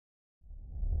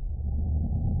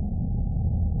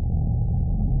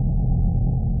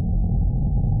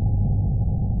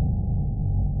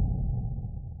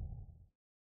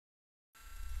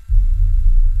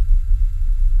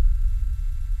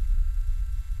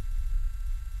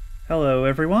Hello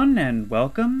everyone, and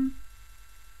welcome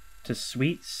to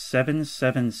Suite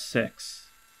 776.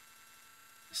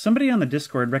 Somebody on the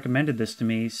Discord recommended this to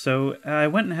me, so I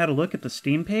went and had a look at the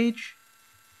Steam page.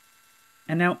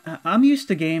 And now, I'm used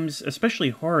to games, especially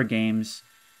horror games,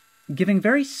 giving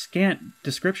very scant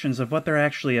descriptions of what they're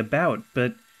actually about,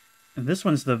 but this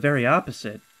one's the very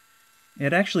opposite.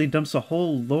 It actually dumps a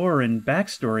whole lore and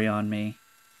backstory on me.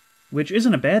 Which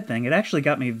isn't a bad thing, it actually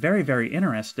got me very, very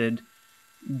interested.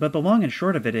 But the long and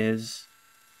short of it is,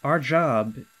 our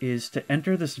job is to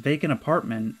enter this vacant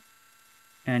apartment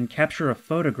and capture a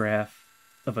photograph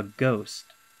of a ghost.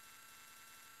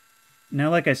 Now,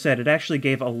 like I said, it actually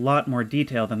gave a lot more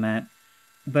detail than that,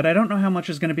 but I don't know how much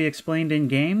is going to be explained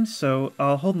in-game, so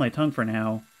I'll hold my tongue for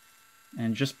now,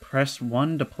 and just press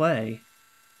 1 to play.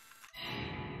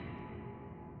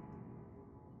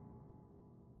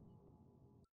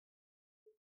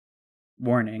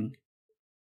 Warning.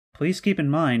 Please keep in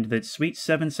mind that Suite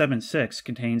 776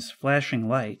 contains flashing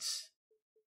lights.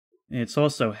 It's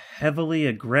also heavily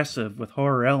aggressive with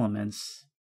horror elements.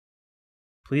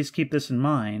 Please keep this in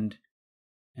mind,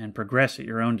 and progress at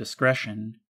your own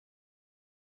discretion.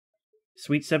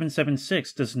 Suite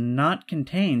 776 does not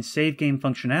contain save game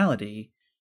functionality.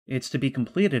 It's to be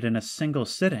completed in a single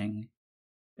sitting.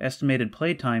 Estimated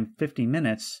playtime 50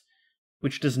 minutes,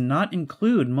 which does not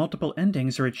include multiple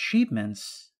endings or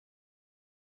achievements.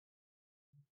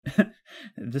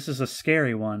 This is a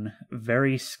scary one.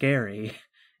 Very scary.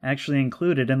 Actually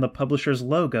included in the publisher's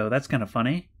logo. That's kind of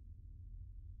funny.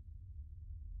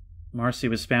 Marcy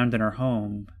was found in her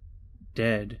home,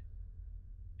 dead.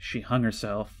 She hung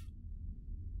herself.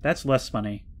 That's less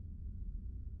funny.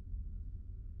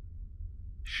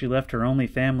 She left her only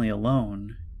family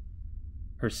alone,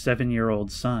 her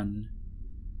 7-year-old son.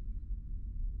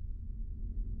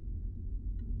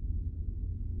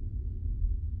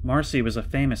 Marcy was a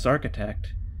famous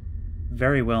architect,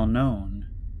 very well known.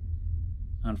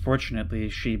 Unfortunately,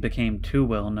 she became too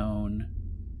well known,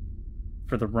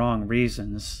 for the wrong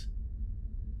reasons.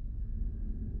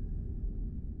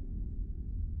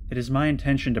 It is my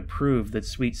intention to prove that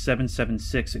Suite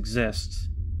 776 exists.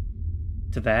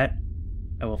 To that,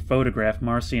 I will photograph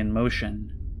Marcy in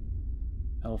motion.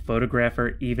 I will photograph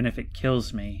her even if it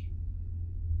kills me,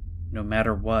 no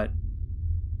matter what.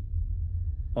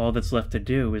 All that's left to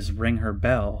do is ring her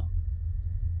bell.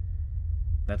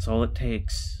 That's all it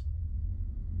takes.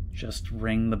 Just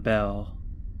ring the bell.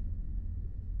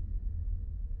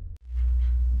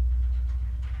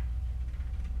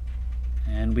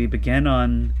 And we begin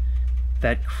on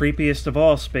that creepiest of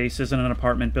all spaces in an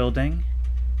apartment building.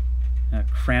 A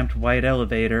cramped white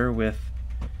elevator with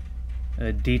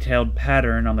a detailed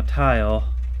pattern on the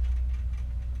tile.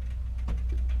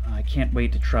 I can't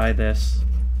wait to try this.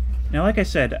 Now, like I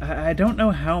said, I don't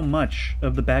know how much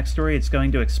of the backstory it's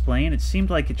going to explain. It seemed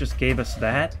like it just gave us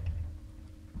that.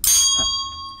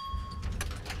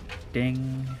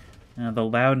 Ding. The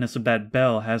loudness of that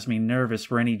bell has me nervous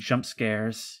for any jump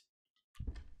scares.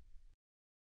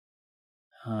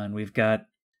 And we've got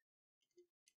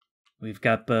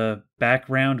the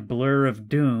background blur of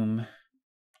doom,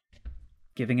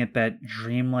 giving it that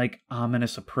dreamlike,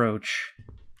 ominous approach.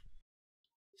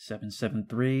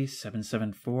 773,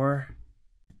 774.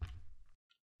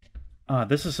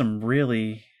 This is some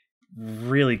really,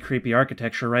 really creepy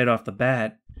architecture right off the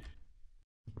bat.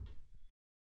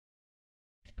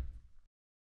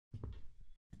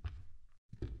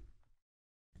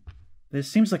 This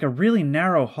seems like a really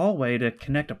narrow hallway to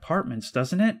connect apartments,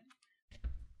 doesn't it?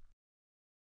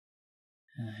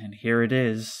 And here it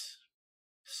is.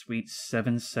 Suite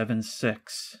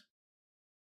 776.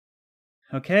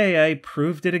 Okay, I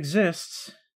proved it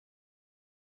exists.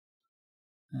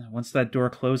 Once that door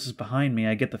closes behind me,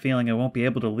 I get the feeling I won't be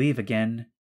able to leave again.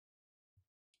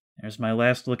 There's my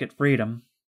last look at freedom.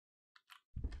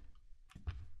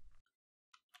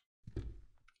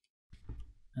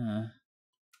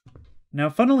 Now,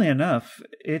 funnily enough,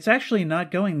 it's actually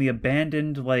not going the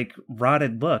abandoned,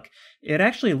 rotted look. It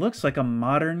actually looks like a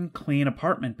modern, clean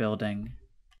apartment building.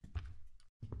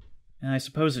 And I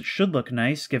suppose it should look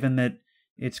nice, given that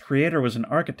its creator was an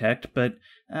architect, but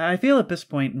I feel at this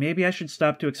point maybe I should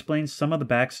stop to explain some of the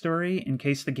backstory in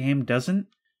case the game doesn't.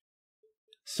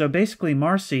 So basically,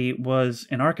 Marcy was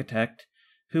an architect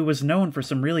who was known for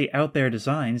some really out-there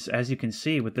designs, as you can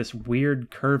see with this weird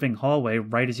curving hallway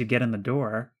right as you get in the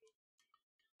door.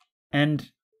 And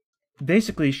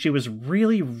basically, she was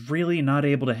really, really not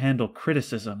able to handle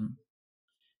criticism.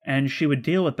 And she would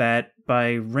deal with that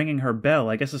by ringing her bell,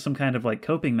 I guess as some kind of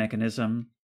coping mechanism.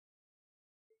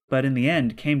 But in the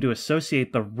end, came to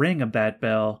associate the ring of that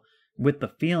bell with the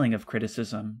feeling of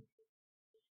criticism.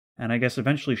 And I guess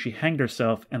eventually she hanged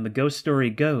herself, and the ghost story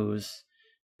goes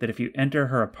that if you enter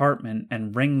her apartment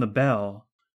and ring the bell,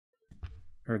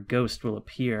 her ghost will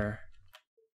appear.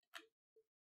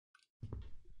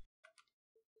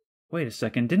 Wait a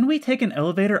second, didn't we take an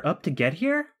elevator up to get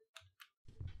here?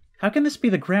 How can this be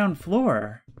the ground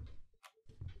floor?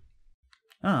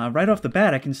 Right off the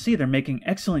bat, I can see they're making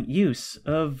excellent use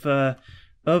of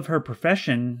her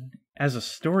profession as a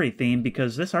story theme,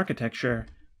 because this architecture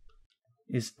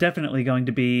is definitely going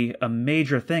to be a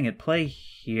major thing at play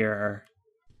here.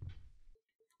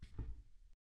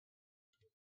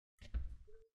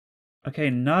 Okay,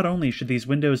 not only should these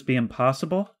windows be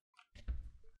impossible,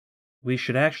 we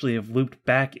should actually have looped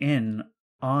back in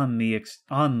on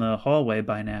the hallway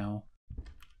by now.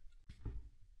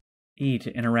 E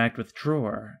to interact with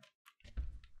drawer.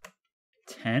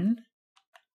 10?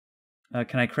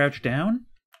 Can I crouch down?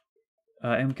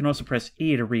 And we can also press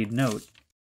E to read note.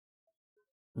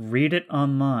 Read it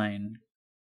online.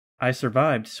 I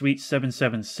survived Suite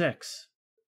 776.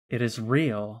 It is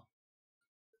real.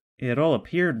 It all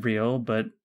appeared real, but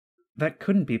that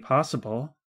couldn't be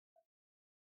possible.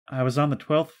 I was on the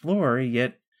 12th floor,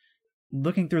 yet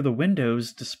looking through the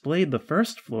windows displayed the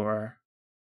first floor.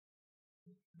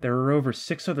 There were over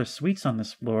 6 other suites on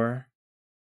this floor,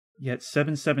 yet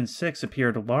 776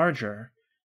 appeared larger,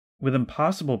 with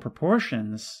impossible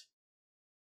proportions.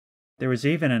 There was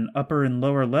even an upper and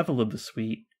lower level of the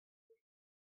suite.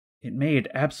 It made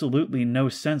absolutely no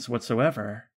sense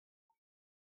whatsoever.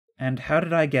 And how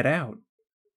did I get out?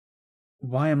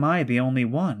 Why am I the only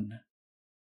one?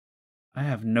 I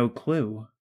have no clue.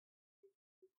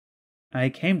 I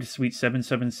came to Suite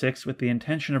 776 with the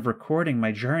intention of recording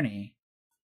my journey.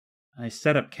 I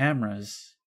set up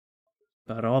cameras,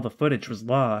 but all the footage was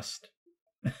lost.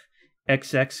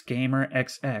 XX Gamer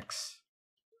XX.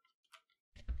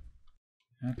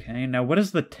 Okay, now what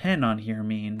does the 10 on here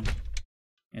mean?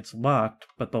 It's locked,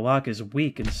 but the lock is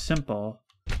weak and simple.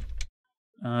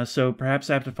 So perhaps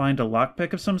I have to find a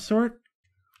lockpick of some sort?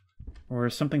 Or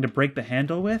something to break the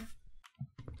handle with?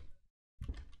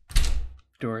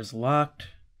 Door is locked.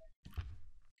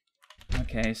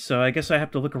 Okay, so I guess I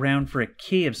have to look around for a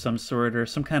key of some sort or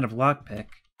some kind of lockpick.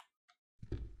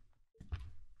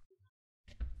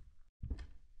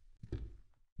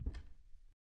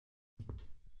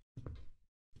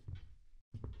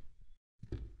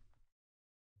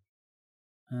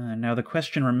 Now the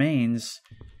question remains,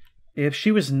 if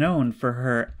she was known for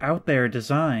her out-there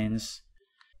designs,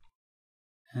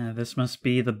 this must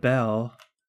be the bell.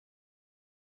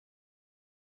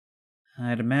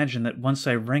 I'd imagine that once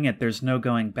I ring it, there's no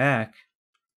going back.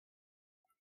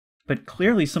 But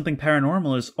clearly something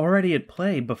paranormal is already at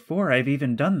play before I've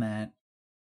even done that.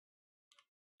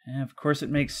 And of course it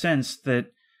makes sense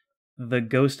that the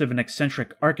ghost of an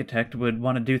eccentric architect would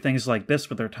want to do things like this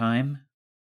with her time.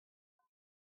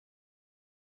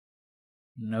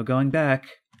 No going back.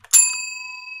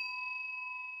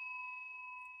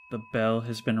 The bell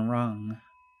has been rung.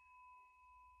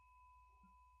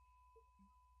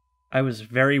 I was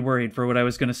very worried for what I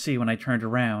was going to see when I turned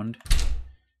around.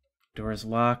 Door is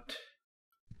locked.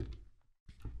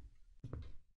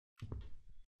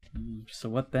 So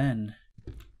what then?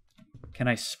 Can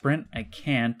I sprint? I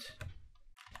can't.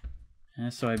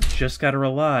 So I've just got to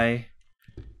rely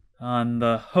on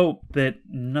the hope that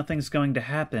nothing's going to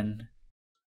happen.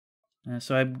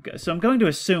 So I'm going to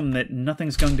assume that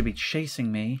nothing's going to be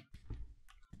chasing me.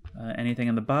 Anything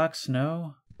in the box?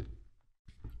 No.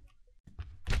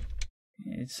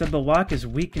 It said the lock is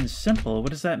weak and simple. What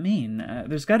does that mean?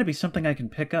 There's got to be something I can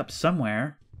pick up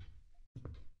somewhere.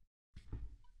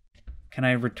 Can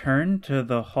I return to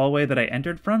the hallway that I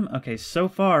entered from? Okay, so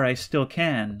far I still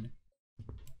can.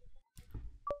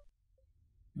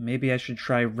 Maybe I should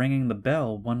try ringing the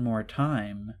bell one more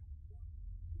time.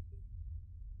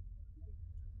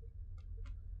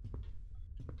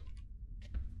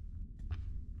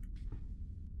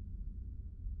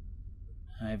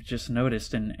 I've just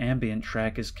noticed an ambient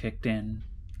track is kicked in.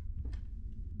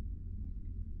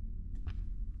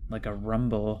 Like a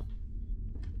rumble.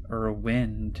 Or a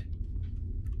wind.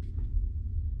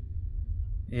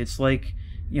 It's like,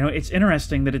 you know, it's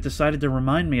interesting that it decided to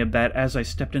remind me of that as I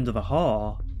stepped into the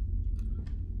hall.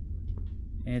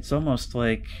 It's almost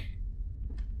like,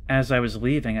 as I was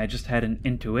leaving, I just had an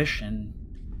intuition.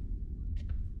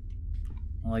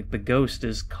 Like the ghost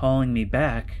is calling me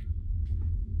back.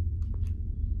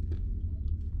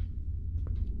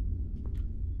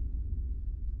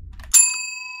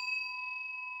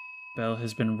 Bell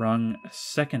has been rung a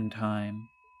second time.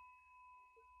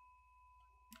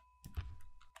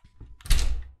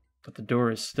 But the door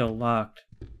is still locked.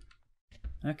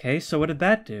 Okay, so what did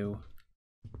that do?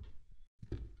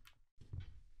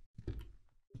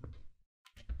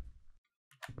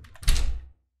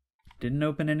 Didn't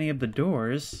open any of the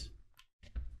doors.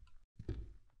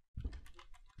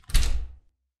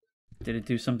 Did it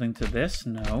do something to this?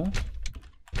 No.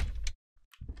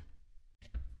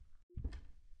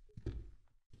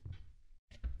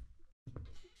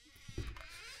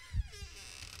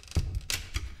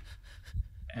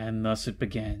 And thus it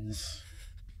begins.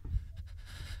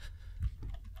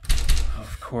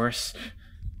 Of course.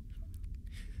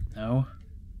 No.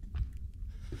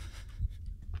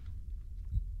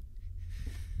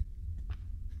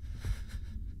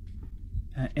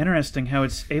 Interesting how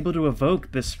it's able to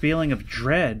evoke this feeling of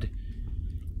dread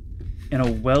in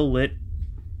a well-lit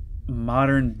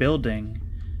modern building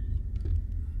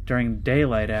during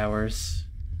daylight hours.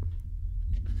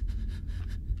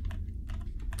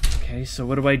 Okay, so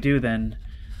what do I do then?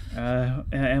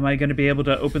 Am I going to be able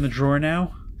to open the drawer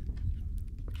now?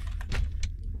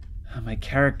 My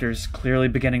character's clearly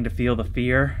beginning to feel the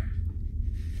fear.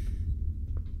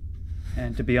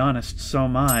 And to be honest, so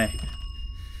am I.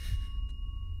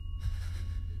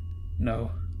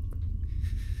 No.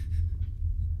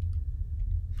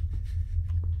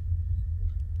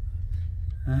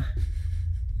 Huh?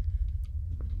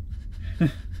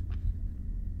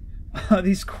 Oh,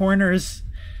 these corners.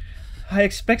 I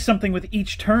expect something with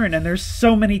each turn, and there's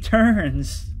so many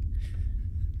turns.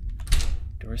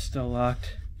 Door's still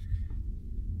locked.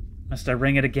 Must I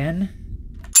ring it again?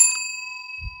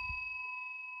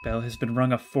 Bell has been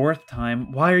rung a 4th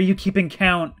time. Why are you keeping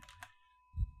count?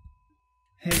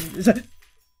 Hey, is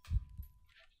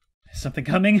something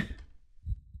coming?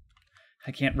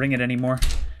 I can't ring it anymore.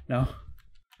 No.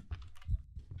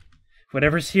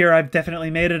 Whatever's here, I've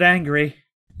definitely made it angry.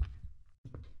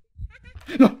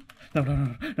 No! No, no,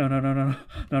 no, no, no, no, no,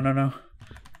 no, no, no.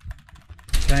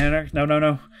 Can I enter? No, no,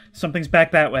 no. Something's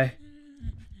back that way.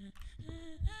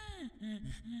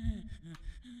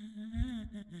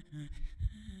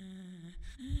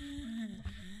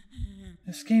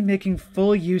 This game making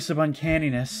full use of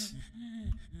uncanniness,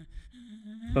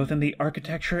 both in the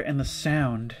architecture and the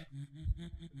sound.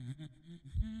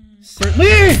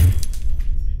 Certainly!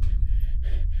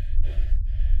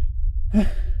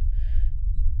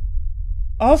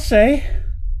 I'll say,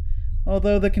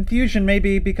 although the confusion may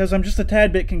be because I'm just a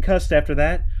tad bit concussed after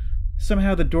that.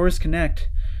 Somehow the doors connect.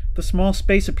 The small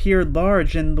space appeared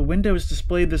large, and the windows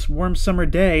displayed this warm summer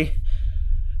day.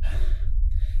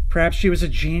 Perhaps she was a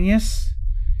genius?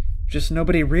 Just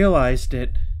nobody realized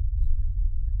it.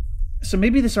 So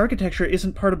maybe this architecture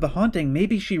isn't part of the haunting.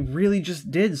 Maybe she really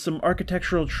just did some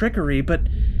architectural trickery, but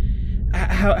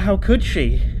how could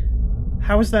she?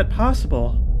 How is that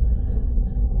possible?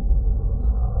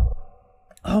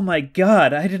 Oh my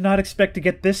god, I did not expect to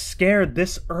get this scared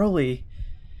this early.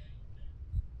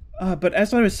 But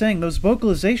as I was saying, those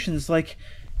vocalizations, like,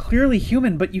 clearly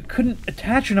human, but you couldn't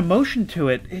attach an emotion to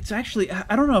it. It's actually,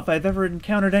 I don't know if I've ever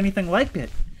encountered anything like it.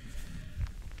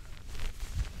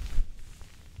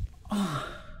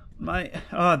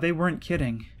 They weren't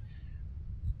kidding.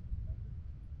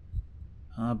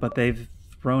 But they've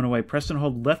thrown away. Press and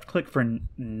hold left click for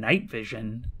night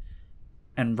vision,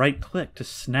 and right click to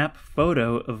snap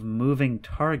photo of moving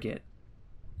target.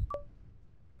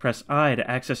 Press I to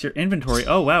access your inventory.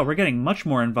 Oh wow, we're getting much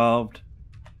more involved.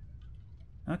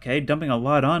 Okay, dumping a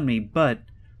lot on me, but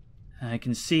I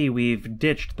can see we've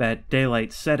ditched that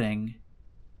daylight setting.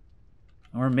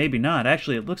 Or maybe not.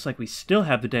 Actually, it looks like we still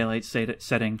have the daylight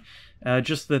setting.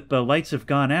 Just that the lights have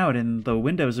gone out and the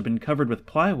windows have been covered with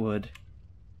plywood.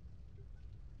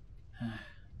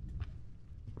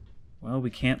 Well, we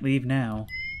can't leave now.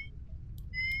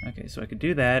 Okay, so I could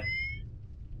do that.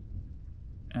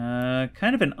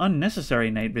 Kind of an unnecessary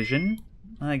night vision.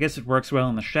 I guess it works well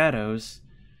in the shadows.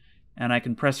 And I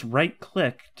can press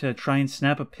right-click to try and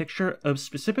snap a picture of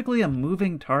specifically a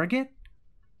moving target?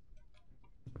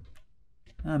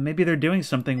 Maybe they're doing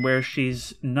something where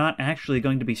she's not actually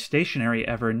going to be stationary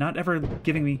ever, not ever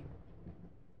giving me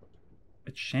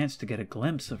a chance to get a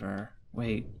glimpse of her.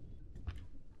 Wait.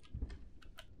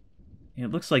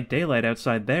 It looks like daylight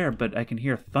outside there, but I can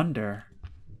hear thunder.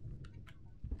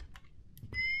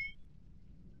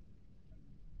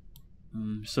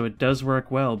 So it does work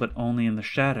well, but only in the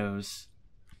shadows.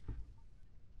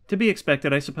 To be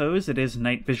expected, I suppose. It is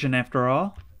night vision after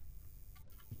all.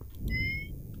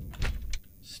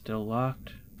 Still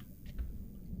locked.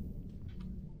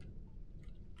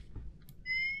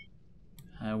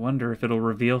 I wonder if it'll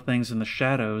reveal things in the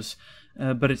shadows,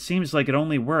 but it seems like it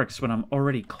only works when I'm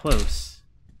already close.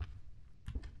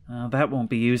 That won't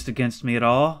be used against me at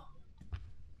all.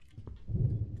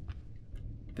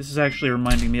 This is actually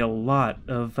reminding me a lot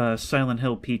of Silent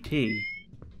Hill PT.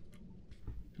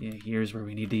 Yeah, here's where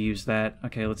we need to use that.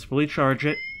 Okay, let's fully charge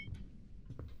it.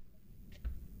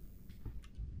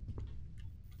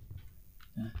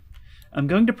 I'm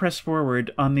going to press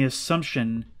forward on the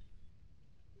assumption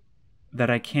that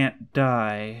I can't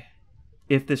die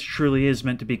if this truly is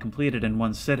meant to be completed in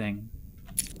one sitting.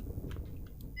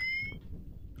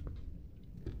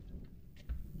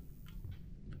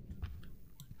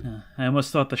 I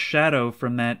almost thought the shadow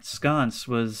from that sconce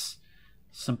was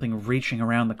something reaching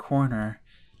around the corner.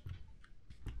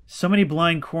 So many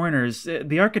blind corners.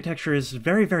 The architecture is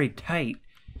very, very tight.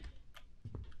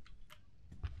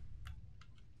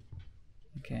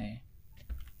 Okay.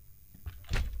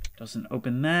 Doesn't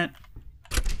open that.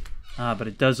 Ah, but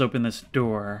it does open this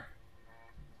door.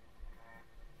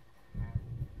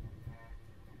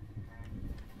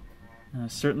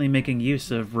 Certainly making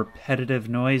use of repetitive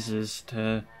noises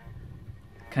to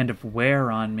kind of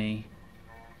wear on me.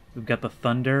 We've got the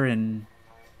thunder and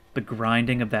the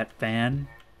grinding of that fan.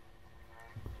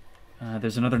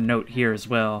 There's another note here as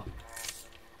well.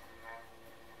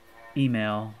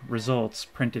 Email, results,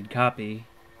 printed copy.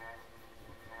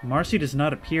 Marcy does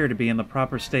not appear to be in the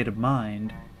proper state of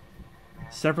mind.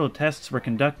 Several tests were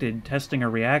conducted testing her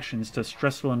reactions to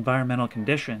stressful environmental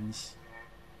conditions.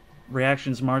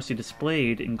 Reactions Marcy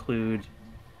displayed include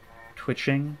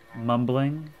twitching,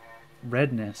 mumbling,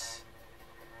 redness.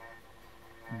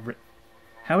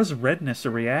 How is redness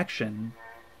a reaction?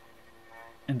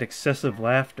 And excessive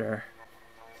laughter.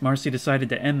 Marcy decided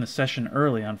to end the session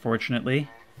early, unfortunately.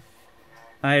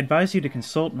 I advise you to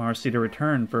consult Marcy to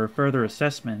return for a further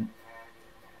assessment.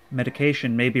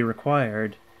 Medication may be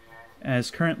required,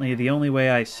 as currently the only way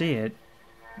I see it,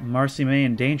 Marcy may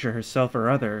endanger herself or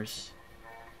others.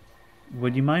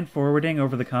 Would you mind forwarding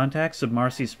over the contacts of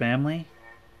Marcy's family?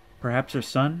 Perhaps her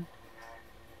son?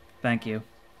 Thank you.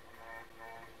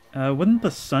 Wouldn't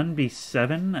the son be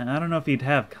 7? I don't know if he'd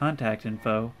have contact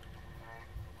info.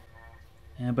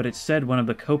 Yeah, but it said one of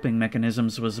the coping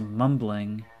mechanisms was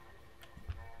mumbling,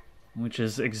 which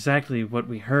is exactly what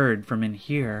we heard from in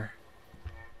here.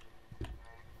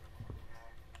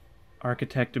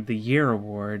 Architect of the Year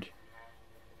Award.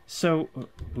 So...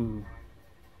 ooh.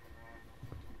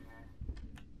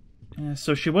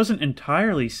 So she wasn't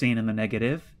entirely seen in the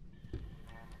negative.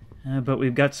 But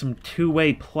we've got some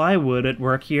two-way plywood at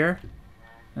work here.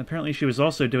 Apparently she was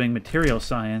also doing material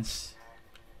science.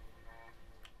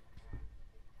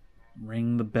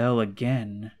 Ring the bell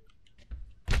again.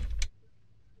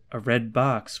 A red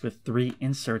box with 3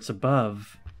 inserts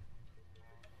above.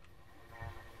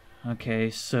 Okay,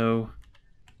 so...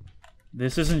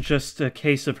 this isn't just a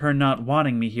case of her not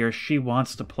wanting me here, she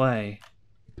wants to play.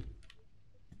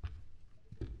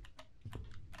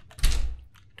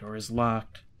 Door is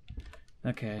locked.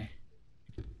 Okay.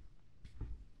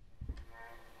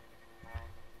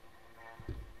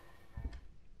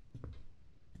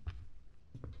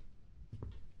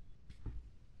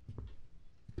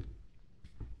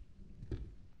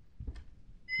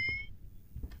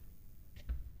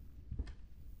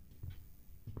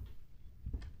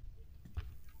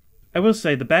 I will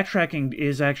say, the backtracking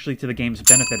is actually to the game's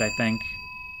benefit, I think.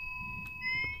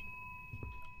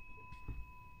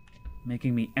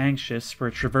 Making me anxious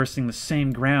for traversing the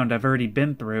same ground I've already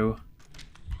been through.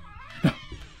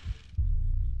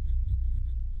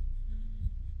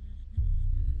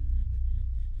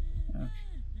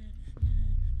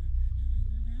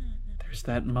 There's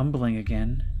that mumbling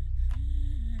again.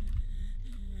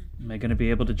 Am I gonna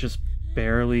be able to just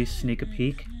barely sneak a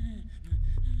peek?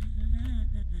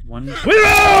 One...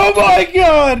 oh my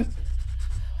god!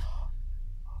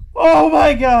 Oh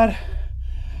my god!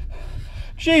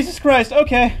 Jesus Christ,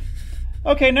 okay.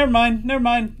 Okay, never mind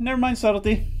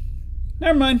subtlety.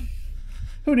 Never mind.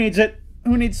 Who needs it?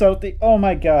 Who needs subtlety? Oh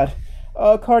my god.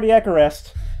 Cardiac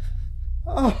arrest.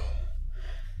 Oh.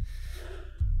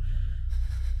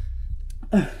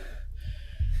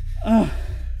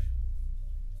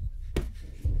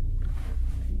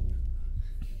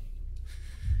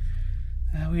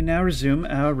 We now resume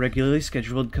our regularly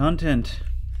scheduled content.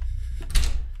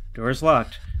 Door's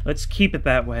locked. Let's keep it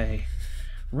that way.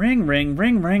 Ring, ring,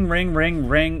 ring, ring, ring, ring,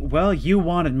 ring. Well, you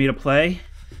wanted me to play.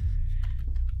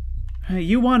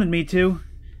 You wanted me to.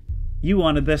 You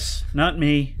wanted this, not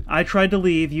me. I tried to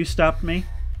leave, you stopped me.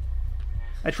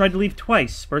 I tried to leave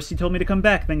twice. First you told me to come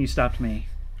back, then you stopped me.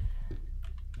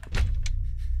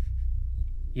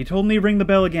 You told me to ring the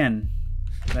bell again.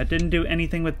 That didn't do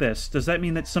anything with this. Does that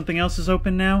mean that something else is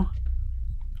open now?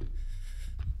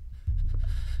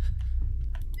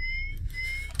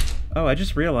 Oh, I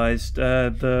just realized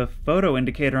the photo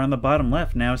indicator on the bottom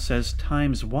left now says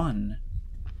 ×1.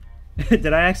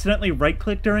 Did I accidentally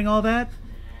right-click during all that?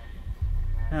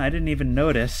 I didn't even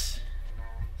notice.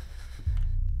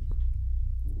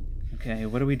 Okay,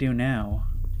 what do we do now?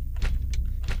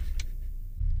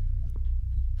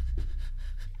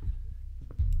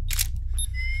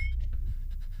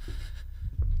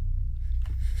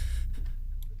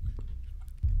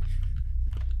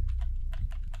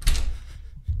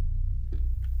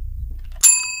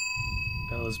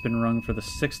 Bell has been rung for the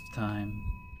 6th time.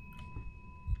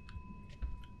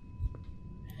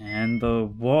 And the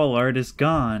wall art is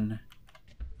gone.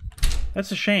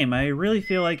 That's a shame. I really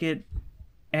feel like it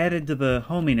added to the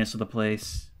hominess of the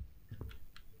place.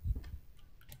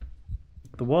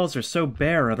 The walls are so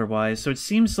bare otherwise, so it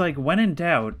seems like when in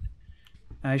doubt,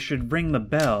 I should ring the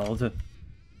bell to...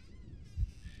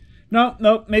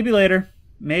 No, maybe later.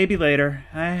 Maybe later.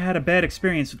 I had a bad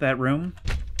experience with that room.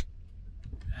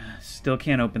 Still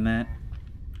can't open that.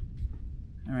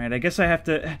 Alright, I guess I have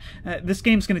to... this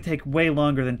game's gonna take way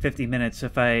longer than 50 minutes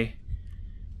if I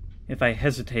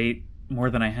hesitate more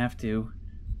than I have to.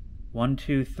 1,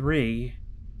 2, 3.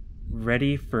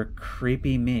 Ready for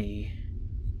creepy me.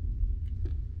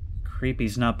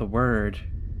 Creepy's not the word.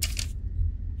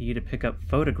 E to pick up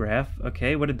photograph.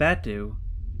 Okay, what did that do?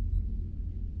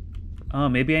 Oh,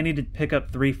 maybe I need to pick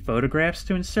up 3 photographs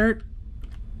to insert?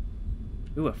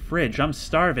 Ooh, a fridge. I'm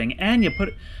starving. And you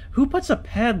put... Who puts a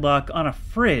padlock on a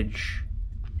fridge?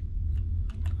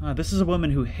 This is a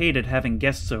woman who hated having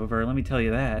guests over, let me tell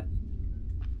you that.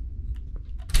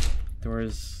 Door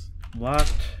is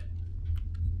locked.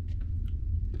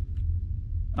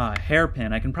 A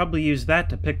hairpin. I can probably use that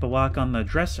to pick the lock on the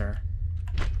dresser.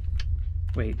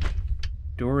 Wait.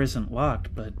 Door isn't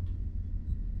locked, but...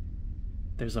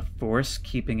 There's a force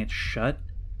keeping it shut?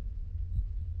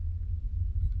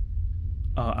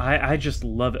 Oh, I just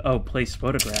love it. Oh, place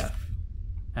photograph.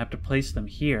 I have to place them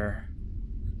here.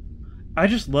 I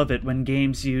just love it when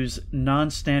games use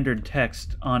non-standard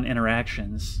text on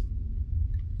interactions.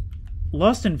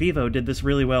 Lost in Vivo did this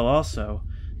really well also.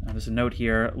 There's a note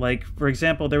here. Like, for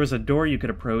example, there was a door you could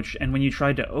approach, and when you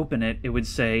tried to open it, it would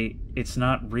say, "It's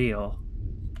not real."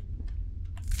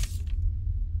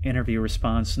 Interview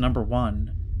response number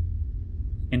 1.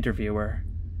 Interviewer.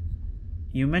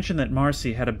 You mentioned that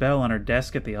Marcy had a bell on her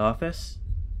desk at the office?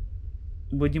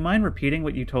 Would you mind repeating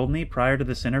what you told me prior to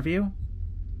this interview?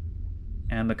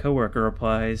 And the coworker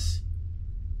replies,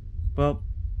 well,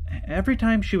 every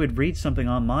time she would read something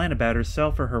online about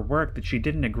herself or her work that she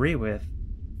didn't agree with,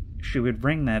 she would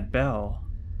ring that bell.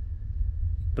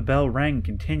 The bell rang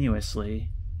continuously,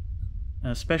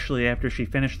 especially after she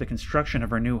finished the construction of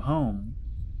her new home.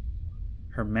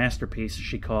 Her masterpiece,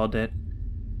 she called it.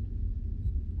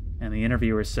 And the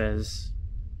interviewer says,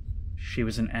 she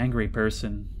was an angry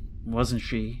person, wasn't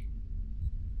she?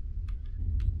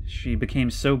 She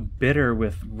became so bitter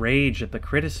with rage at the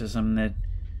criticism that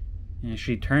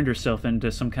she turned herself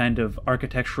into some kind of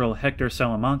architectural Hector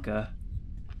Salamanca.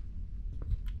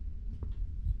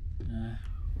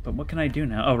 But what can I do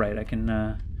now? Oh, right, I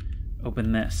can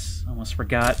open this. Almost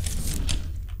forgot.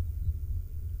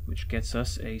 Which gets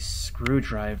us a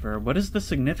screwdriver. What is the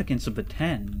significance of the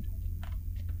 10?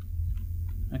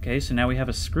 Okay, so now we have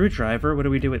a screwdriver. What do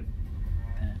we do with...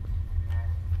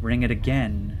 Ring it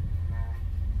again.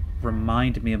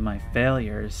 Remind me of my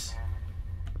failures.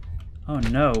 Oh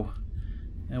no.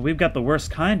 We've got the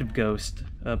worst kind of ghost.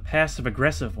 A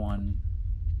passive-aggressive one.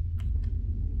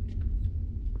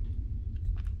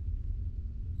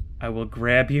 I will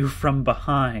grab you from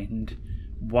behind.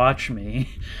 Watch me.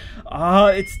 Ah,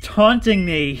 it's taunting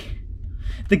me.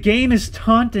 The game is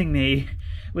taunting me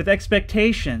with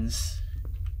expectations.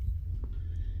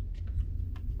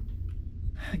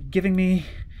 Giving me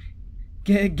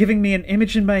an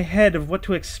image in my head of what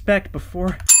to expect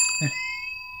before...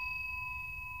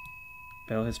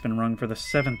 Bell has been rung for the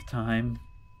 7th time.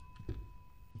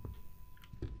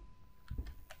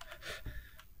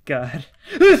 God.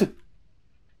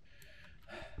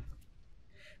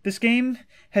 This game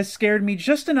has scared me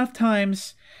just enough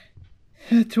times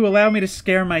to allow me to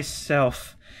scare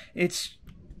myself. It's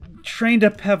trained a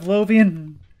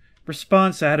Pavlovian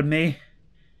response out of me.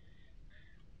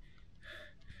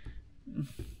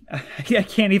 I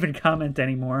can't even comment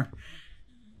anymore.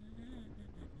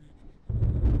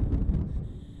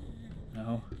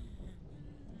 No.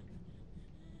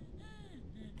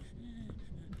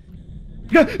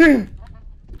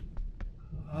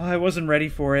 I wasn't ready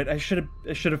for it. I should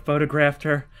have photographed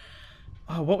her.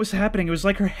 Oh, what was happening? It was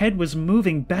like her head was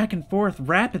moving back and forth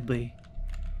rapidly.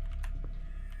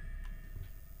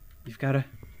 You've got to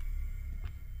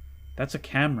That's a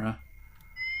camera.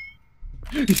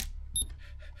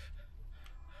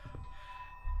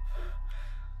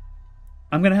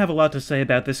 I'm gonna have a lot to say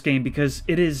about this game because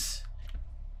it is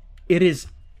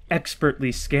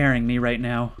expertly scaring me right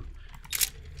now.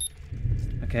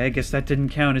 Okay, I guess that didn't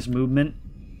count as movement.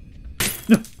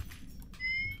 No.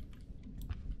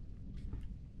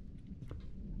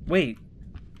 Wait.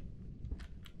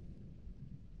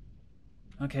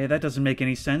 Okay, that doesn't make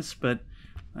any sense, but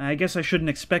I guess I shouldn't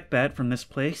expect that from this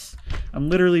place. I'm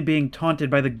literally being taunted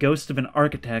by the ghost of an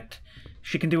architect.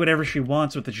 She can do whatever she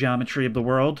wants with the geometry of the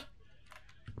world.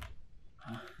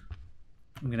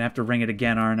 I'm gonna have to ring it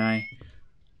again, aren't I?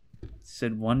 It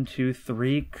said 1, 2,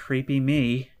 3, creepy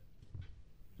me.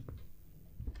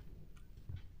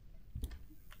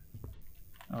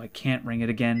 Oh, I can't ring it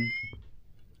again.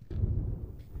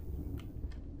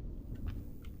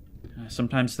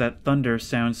 Sometimes that thunder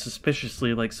sounds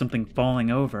suspiciously like something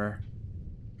falling over.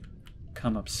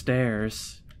 Come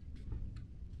upstairs.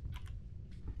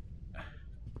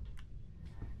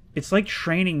 It's like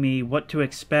training me what to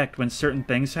expect when certain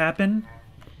things happen,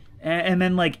 and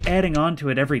then like adding on to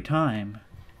it every time.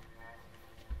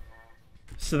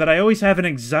 So that I always have an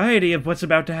anxiety of what's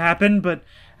about to happen, but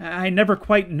I never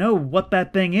quite know what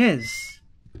that thing is.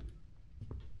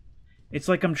 It's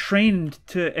like I'm trained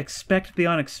to expect the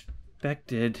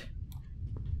unexpected.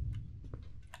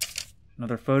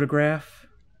 Another photograph.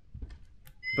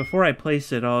 Before I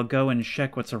place it, I'll go and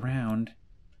check what's around.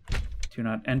 Do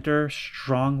not enter.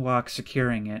 Strong lock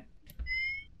securing it.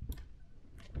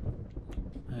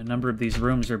 A number of these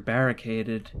rooms are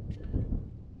barricaded.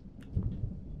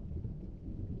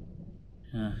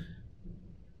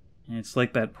 It's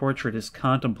like that portrait is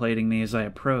contemplating me as I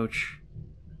approach.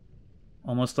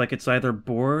 Almost like it's either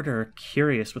bored or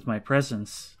curious with my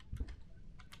presence.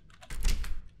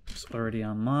 It's already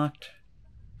unlocked.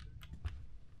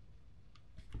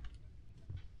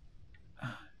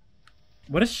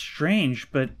 What a strange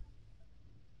but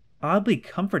oddly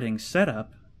comforting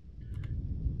setup.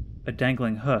 A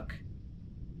dangling hook.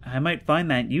 I might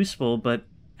find that useful, but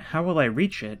how will I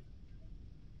reach it?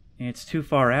 It's too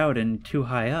far out and too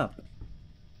high up.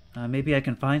 Maybe I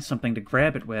can find something to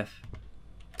grab it with.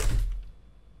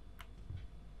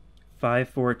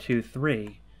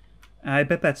 5423. I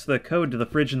bet that's the code to the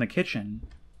fridge in the kitchen.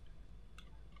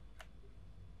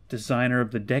 Designer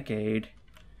of the decade.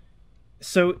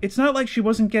 So it's not like she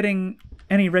wasn't getting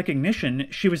any recognition.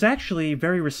 She was actually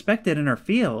very respected in her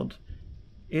field.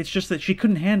 It's just that she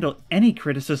couldn't handle any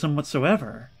criticism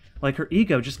whatsoever. Like her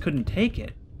ego just couldn't take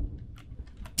it.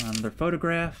 Another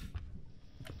photograph.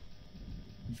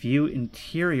 View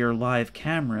interior live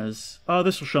cameras. Oh,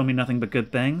 this will show me nothing but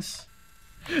good things.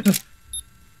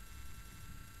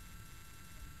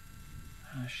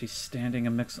 She's standing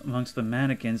amongst the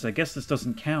mannequins. I guess this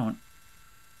doesn't count.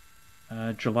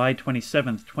 July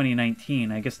 27th,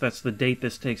 2019. I guess that's the date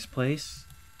this takes place.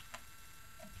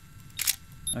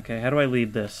 Okay, how do I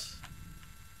leave this?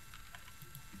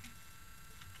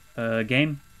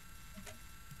 Game?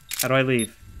 How do I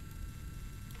leave?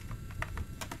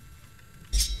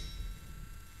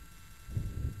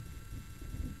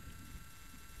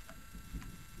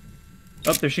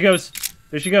 Oh, there she goes.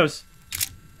 There she goes.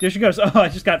 There she goes. Oh, I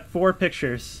just got 4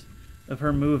 pictures of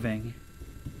her moving.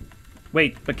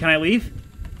 Wait, but can I leave?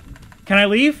 Can I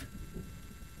leave?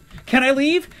 Can I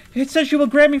leave? It says she will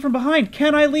grab me from behind.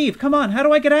 Can I leave? Come on, how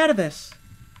do I get out of this?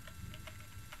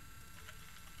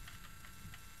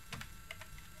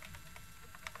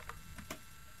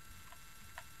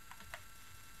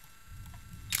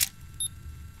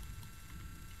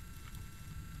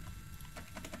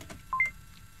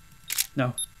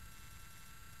 No.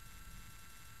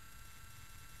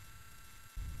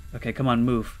 Okay, come on,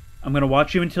 move. I'm gonna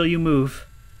watch you until you move.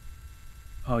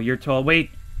 Oh, you're tall.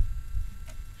 Wait.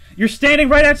 You're standing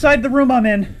right outside the room I'm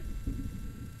in.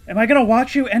 Am I gonna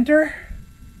watch you enter?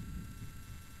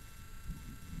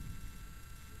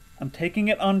 I'm taking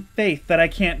it on faith that I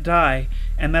can't die,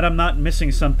 and that I'm not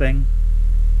missing something.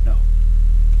 No.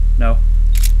 No.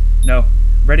 No.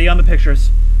 Ready on the pictures.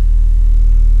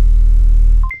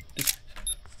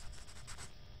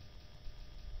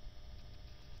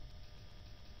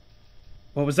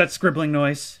 What was that scribbling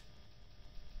noise?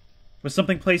 Was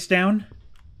something placed down?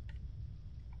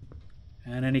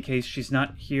 In any case, she's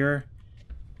not here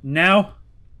now.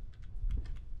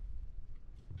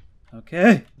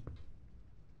 Okay.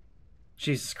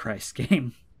 Jesus Christ,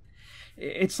 game.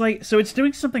 It's like, so it's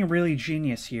doing something really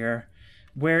genius here,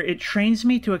 where it trains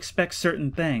me to expect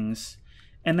certain things,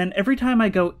 and then every time I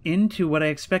go into what I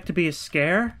expect to be a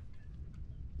scare,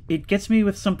 it gets me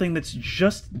with something that's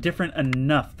just different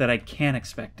enough that I can't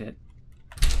expect it.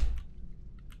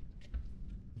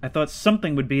 I thought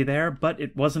something would be there, but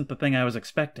it wasn't the thing I was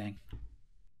expecting.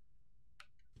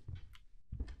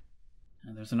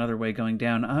 And there's another way going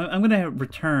down. I'm going to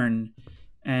return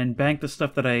and bank the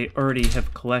stuff that I already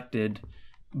have collected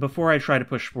before I try to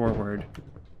push forward.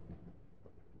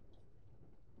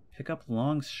 Pick up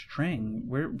long string.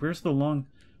 Where's the long...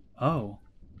 Oh.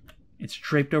 It's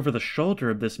draped over the shoulder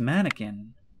of this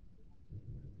mannequin.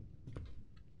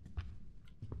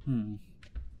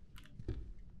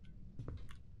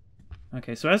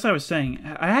 Okay, so as I was saying,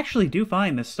 I actually do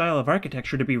find this style of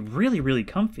architecture to be really, really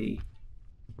comfy.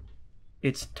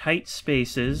 It's tight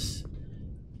spaces.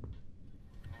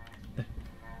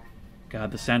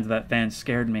 God, the sound of that fan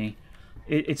scared me.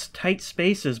 It's tight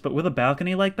spaces, but with a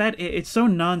balcony like that, it's so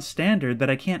non-standard that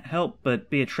I can't help but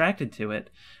be attracted to it.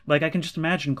 Like, I can just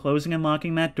imagine closing and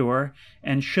locking that door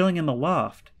and chilling in the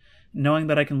loft, knowing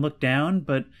that I can look down,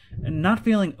 but not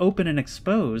feeling open and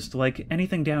exposed, like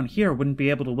anything down here wouldn't be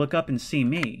able to look up and see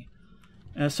me.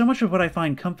 So much of what I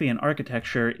find comfy in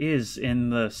architecture is in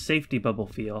the safety bubble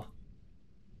feel.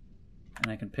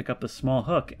 And I can pick up the small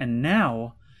hook, and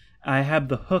now I have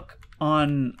the hook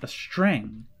on a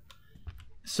string.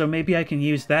 So maybe I can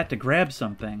use that to grab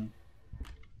something.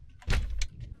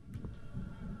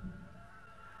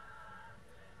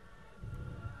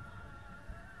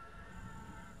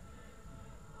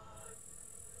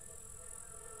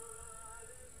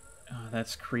 Oh,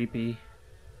 that's creepy.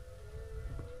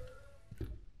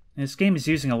 This game is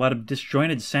using a lot of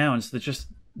disjointed sounds that just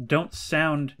don't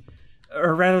sound,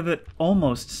 or rather that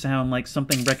almost sound like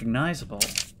something recognizable.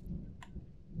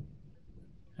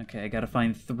 Okay, I gotta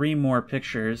find 3 more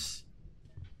pictures.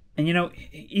 And you know,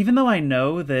 even though I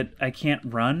know that I can't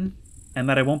run, and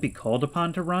that I won't be called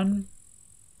upon to run,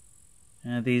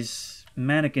 these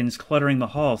mannequins cluttering the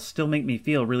hall still make me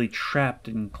feel really trapped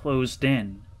and closed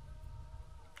in.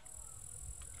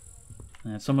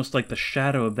 It's almost like the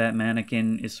shadow of that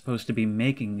mannequin is supposed to be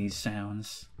making these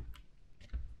sounds.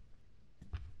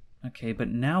 Okay, but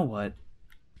now what?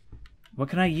 What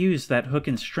can I use that hook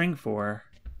and string for?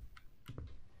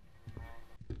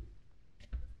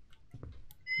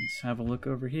 Let's have a look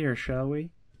over here, shall we?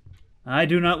 I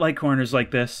do not like corners like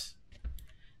this.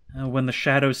 When the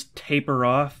shadows taper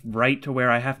off right to where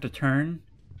I have to turn.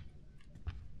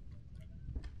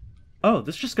 Oh,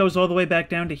 this just goes all the way back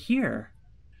down to here.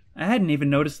 I hadn't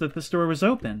even noticed that this door was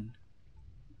open.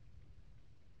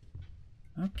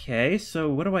 Okay, so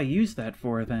what do I use that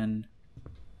for then?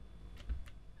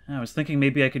 I was thinking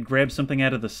maybe I could grab something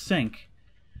out of the sink.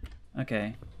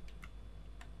 Okay.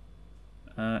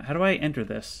 How do I enter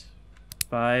this?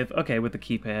 5, okay, with the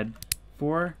keypad.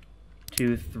 4,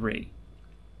 2, 3.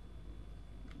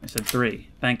 I said 3,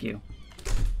 thank you.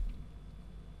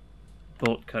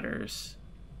 Bolt cutters.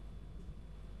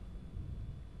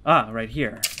 Ah, right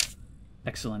here.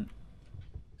 Excellent.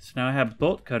 So now I have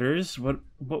bolt cutters. What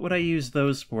would I use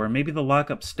those for? Maybe the lock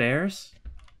upstairs?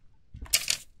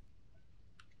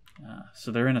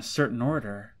 So they're in a certain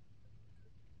order.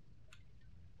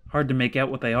 Hard to make out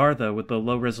what they are, though, with the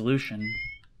low resolution.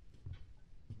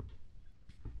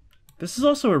 This is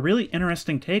also a really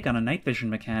interesting take on a night vision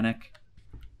mechanic.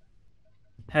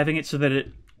 Having it so that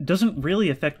it doesn't really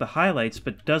affect the highlights,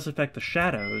 but does affect the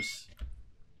shadows.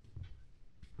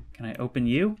 Can I open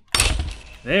you?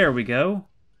 There we go.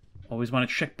 Always want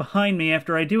to check behind me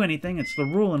after I do anything. It's the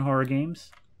rule in horror games.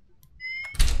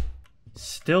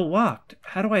 Still locked.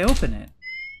 How do I open it?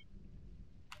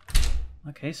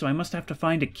 Okay, so I must have to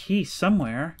find a key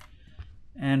somewhere.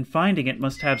 And finding it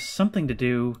must have something to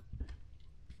do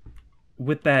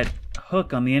with that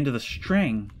hook on the end of the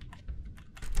string.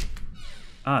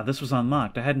 Ah, this was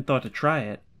unlocked. I hadn't thought to try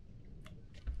it.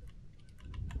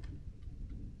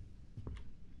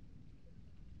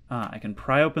 Ah, I can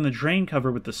pry open the drain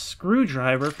cover with the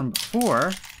screwdriver from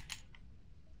before.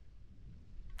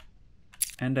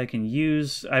 And I can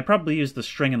use... I probably used the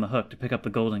string and the hook to pick up the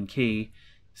golden key.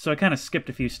 So I kind of skipped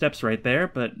a few steps right there,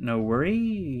 but no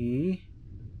worry.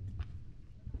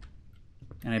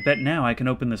 And I bet now I can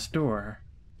open this door.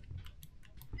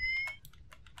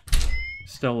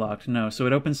 Still locked. No, so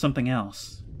it opens something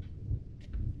else.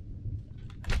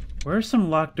 Where are some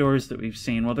locked doors that we've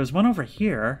seen? Well, there's one over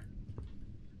here.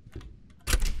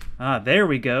 Ah, there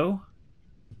we go.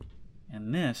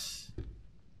 And this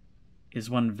is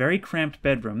one very cramped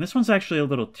bedroom. This one's actually a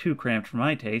little too cramped for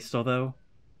my taste, although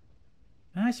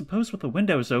I suppose with the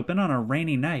windows open on a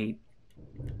rainy night.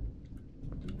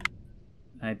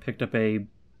 I picked up a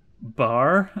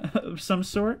bar of some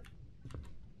sort.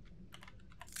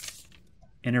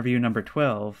 Interview number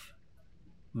 12.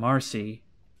 Marcy.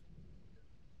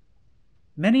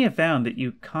 Many have found that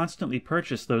you constantly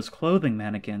purchase those clothing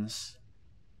mannequins.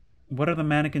 what are the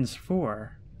mannequins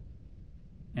for?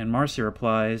 And Marcy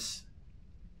replies,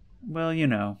 well, you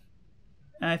know,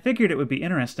 I figured it would be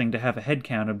interesting to have a head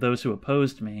count of those who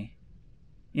opposed me.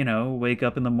 You know, wake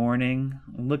up in the morning,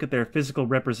 look at their physical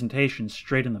representation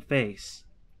straight in the face.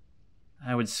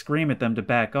 I would scream at them to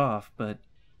back off, but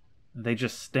they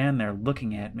just stand there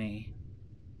looking at me.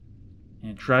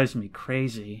 It drives me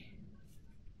crazy.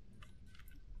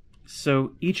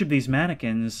 So each of these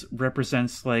mannequins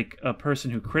represents, like, a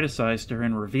person who criticized her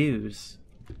in reviews.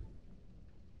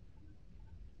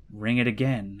 Ring it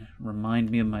again.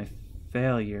 Remind me of my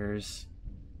failures.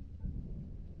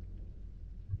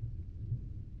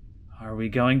 Are we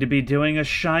going to be doing a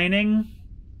Shining?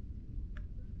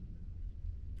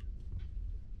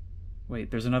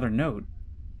 Wait, there's another note.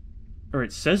 Or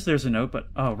it says there's a note, but...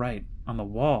 oh, right. On the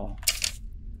wall.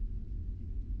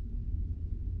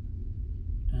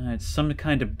 It's some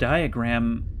kind of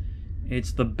diagram.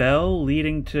 It's the bell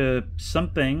leading to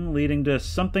something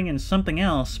and something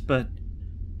else, but...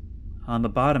 on the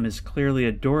bottom is clearly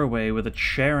a doorway with a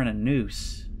chair and a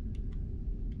noose.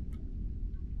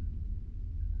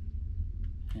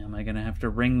 Am I gonna have to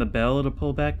ring the bell to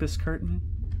pull back this curtain?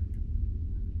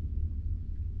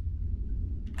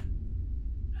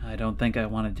 I don't think I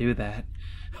want to do that.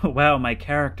 Wow, my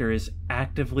character is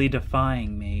actively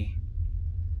defying me.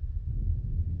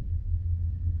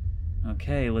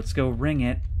 Okay, let's go ring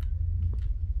it.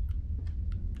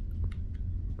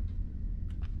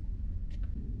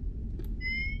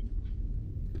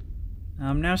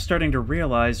 I'm now starting to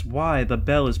realize why the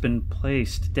bell has been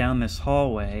placed down this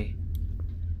hallway.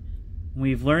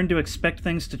 We've learned to expect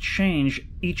things to change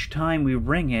each time we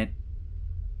ring it.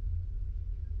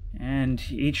 And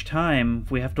each time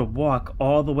we have to walk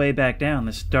all the way back down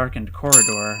this darkened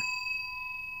corridor.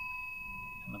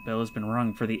 And the bell has been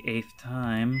rung for the 8th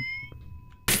time.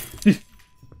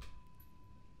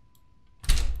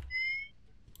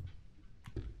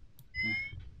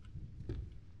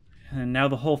 And now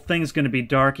the whole thing's gonna be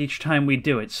dark each time we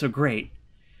do it, so great.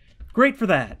 Great for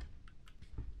that.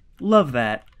 Love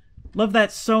that. Love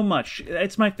that so much.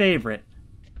 It's my favorite.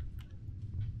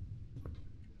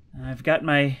 I've got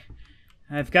my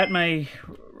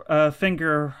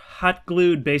finger hot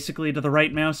glued basically to the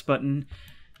right mouse button,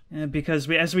 because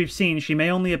as we've seen, she may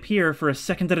only appear for a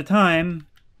second at a time.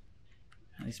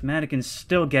 These mannequins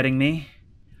still getting me.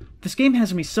 This game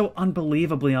has me so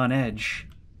unbelievably on edge.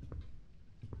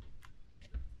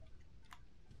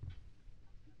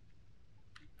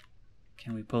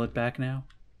 Can we pull it back now?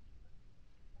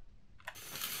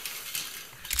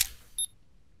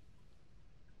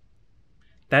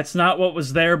 That's not what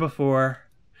was there before.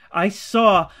 I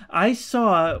saw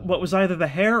what was either the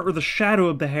hair or the shadow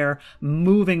of the hair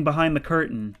moving behind the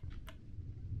curtain.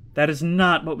 That is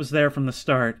not what was there from the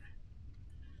start.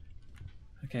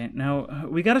 Okay, now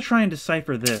we gotta try and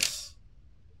decipher this.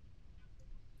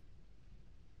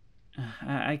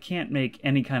 I can't make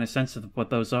any kind of sense of what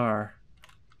those are.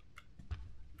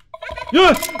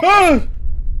 Ah!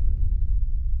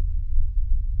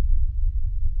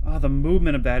 Oh, the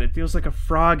movement of that. It feels like a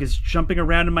frog is jumping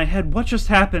around in my head. What just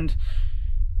happened?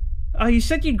 You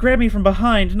said you'd grab me from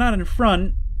behind, not in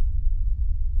front.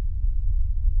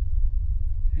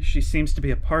 She seems to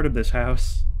be a part of this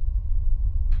house.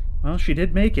 Well, she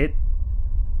did make it.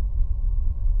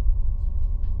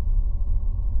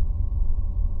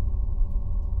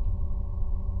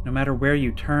 No matter where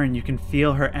you turn, you can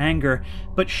feel her anger,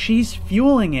 but she's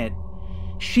fueling it.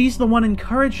 She's the one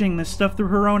encouraging this stuff through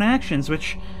her own actions,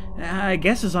 which I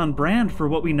guess is on brand for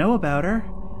what we know about her.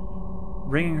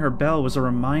 Ringing her bell was a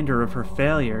reminder of her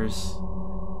failures.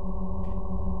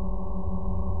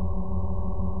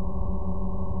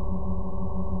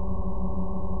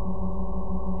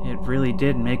 It really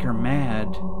did make her mad.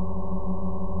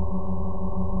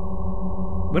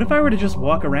 What if I were to just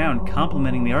walk around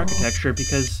complimenting the architecture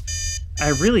because I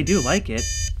really do like it?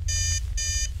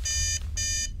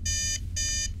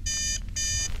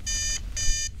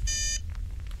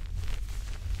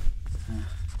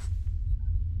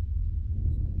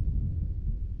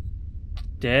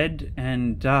 Dead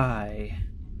and die.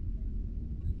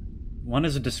 One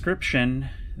is a description,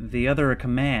 the other a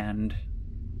command.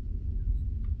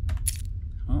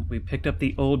 Well, we picked up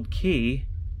the old key.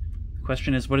 The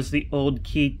question is, what is the old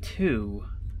key to?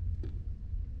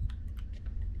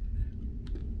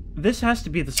 This has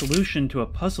to be the solution to a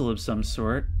puzzle of some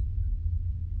sort.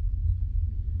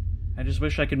 I just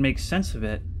wish I could make sense of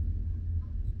it.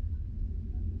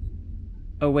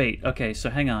 Oh wait, okay,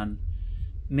 so hang on.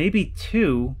 Maybe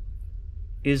 2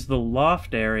 is the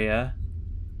loft area,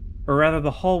 or rather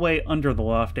the hallway under the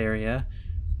loft area.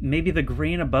 Maybe the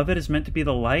green above it is meant to be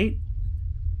the light?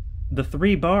 the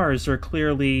 3 bars are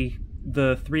clearly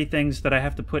the 3 things that I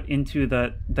have to put into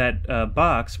that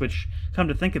box, which, come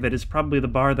to think of it, is probably the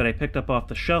bar that I picked up off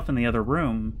the shelf in the other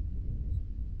room.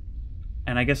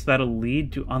 And I guess that'll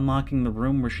lead to unlocking the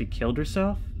room where she killed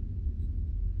herself?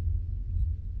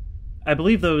 I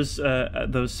believe those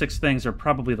 6 things are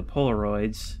probably the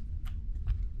Polaroids.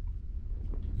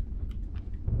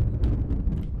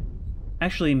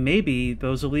 Actually, maybe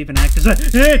those will even act as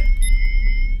a...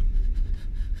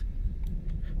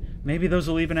 Maybe those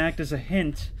will even act as a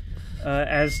hint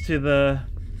as to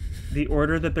the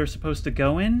order that they're supposed to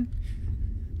go in.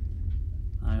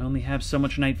 I only have so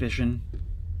much night vision.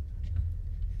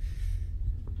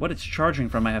 What it's charging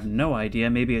from, I have no idea.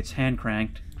 Maybe it's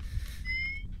hand-cranked.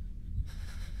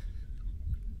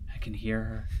 I can hear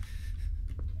her.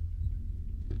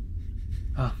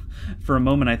 Oh, for a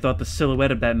moment I thought the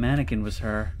silhouette of that mannequin was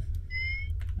her.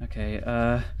 Okay,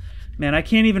 man, I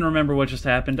can't even remember what just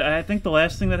happened. I think the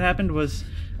last thing that happened was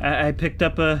I picked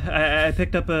up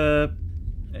a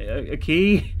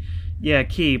key. Yeah,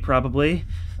 key, probably.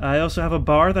 I also have a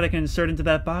bar that I can insert into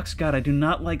that box. God, I do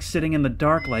not like sitting in the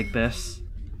dark like this.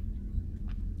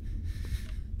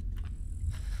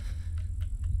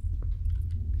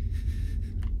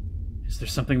 Is there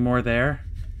something more there?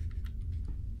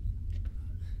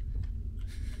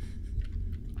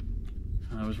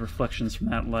 Those reflections from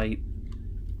that light.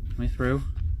 Am I through?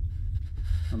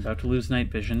 I'm about to lose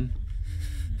night vision.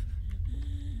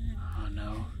 Oh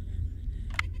no.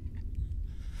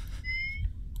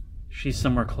 She's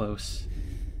somewhere close.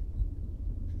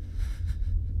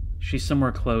 She's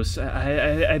somewhere close.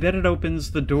 I bet it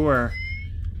opens the door.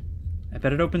 I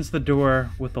bet it opens the door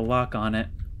with the lock on it.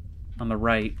 On the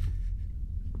right.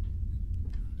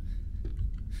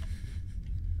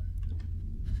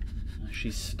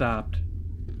 She's stopped.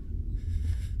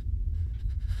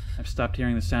 I've stopped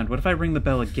hearing the sound. What if I ring the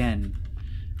bell again?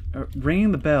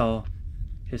 Ringing the bell,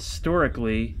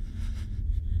 historically...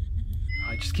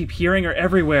 Oh, I just keep hearing her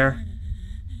everywhere.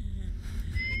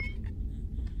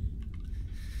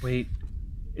 Wait,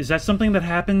 is that something that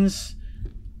happens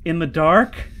in the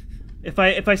dark? If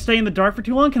I stay in the dark for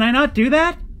too long, can I not do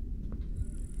that?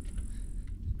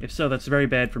 If so, that's very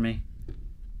bad for me.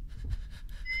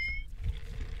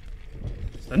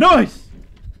 It's the noise!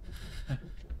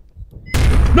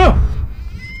 No!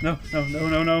 No, no, no,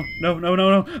 no, no, no, no,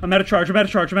 no, no. I'm out of charge, I'm out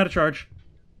of charge, I'm out of charge.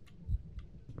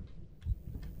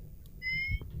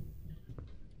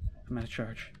 I'm out of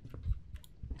charge.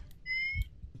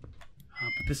 Oh,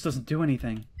 but this doesn't do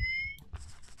anything.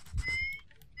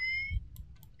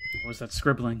 What was that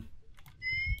scribbling?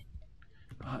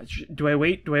 Do I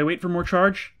wait? Do I wait for more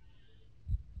charge?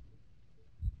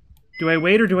 Do I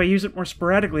wait or do I use it more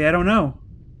sporadically? I don't know.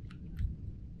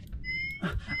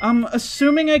 I'm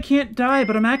assuming I can't die,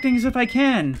 but I'm acting as if I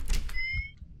can.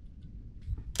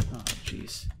 Oh,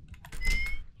 jeez.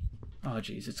 Oh,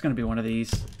 jeez. It's gonna be one of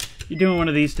these. You're doing one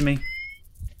of these to me.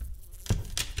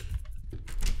 You're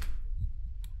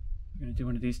gonna do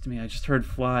one of these to me. I just heard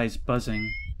flies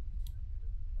buzzing.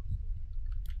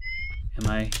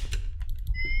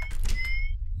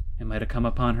 Am I to come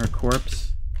upon her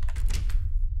corpse?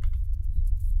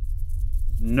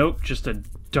 Nope, just a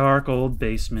dark old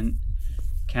basement.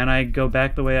 Can I go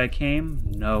back the way I came?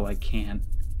 No, I can't.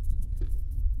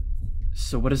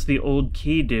 So what does the old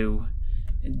key do?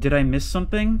 Did I miss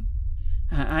something?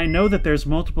 I know that there's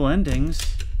multiple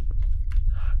endings.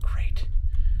 Oh, great.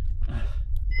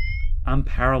 I'm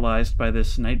paralyzed by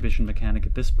this night vision mechanic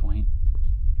at this point.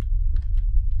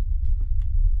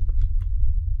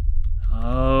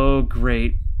 Oh,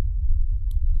 great.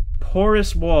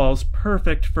 Porous walls,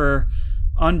 perfect for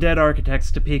undead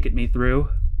architects to peek at me through.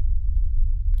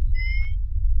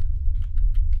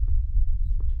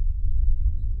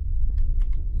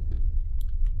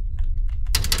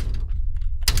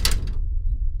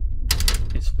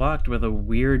 It's locked with a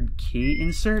weird key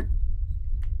insert.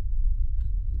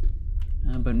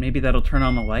 But maybe that'll turn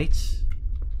on the lights.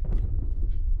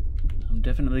 I'm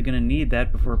definitely gonna need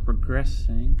that before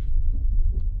progressing.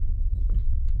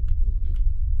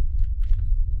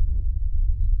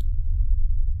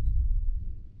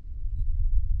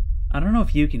 I don't know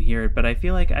if you can hear it, but I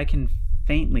feel like I can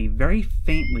faintly, very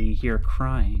faintly hear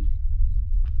crying.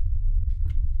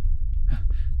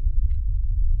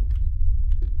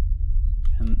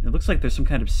 And it looks like there's some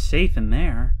kind of safe in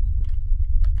there.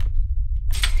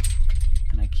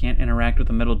 And I can't interact with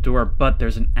the middle door, but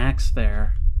there's an axe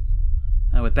there.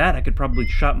 Now with that, I could probably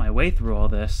chop my way through all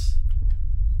this.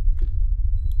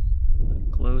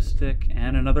 A glow stick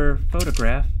and another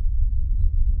photograph.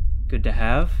 Good to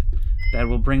have. That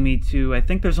will bring me to... I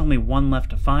think there's only one left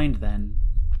to find, then.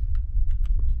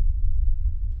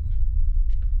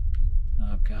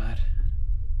 God.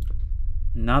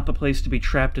 Not the place to be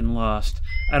trapped and lost.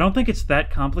 I don't think it's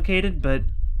that complicated, but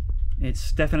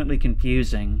it's definitely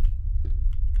confusing.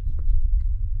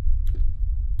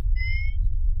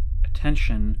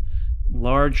 Attention.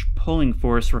 Large pulling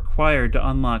force required to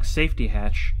unlock safety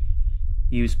hatch.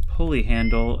 Use pulley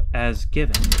handle as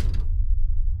given.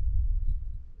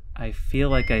 I feel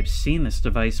like I've seen this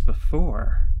device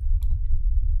before.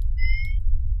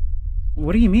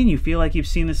 What do you mean you feel like you've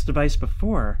seen this device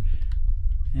before?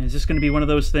 Is this going to be one of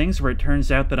those things where it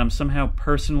turns out that I'm somehow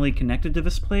personally connected to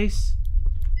this place?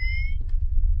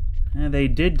 They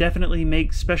did definitely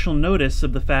make special notice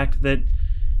of the fact that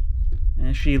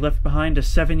she left behind a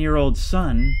 7-year-old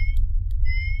son.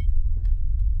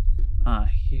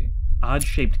 Here.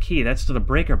 Odd-shaped key. That's to the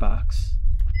breaker box.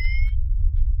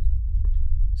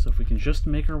 So if we can just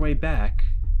make our way back...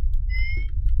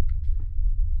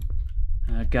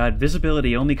 God,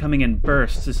 visibility only coming in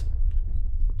bursts is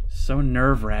so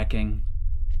nerve-wracking.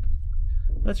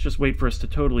 Let's just wait for us to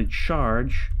totally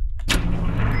charge.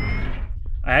 I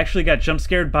actually got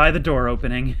jump-scared by the door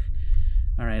opening.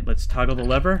 Alright, let's toggle the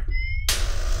lever.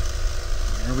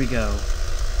 There we go.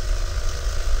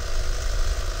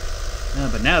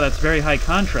 But now that's very high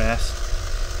contrast.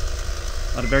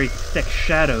 A lot of very thick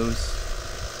shadows.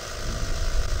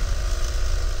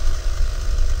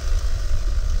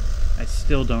 I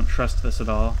still don't trust this at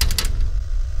all.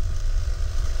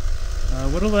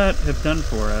 What'll that have done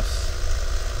for us?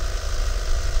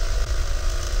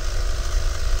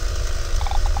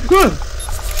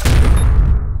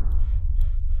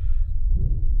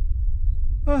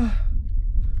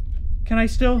 Can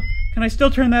I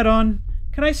still turn that on?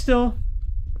 Can I still?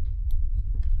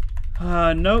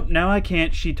 Nope, now I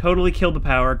can't. She totally killed the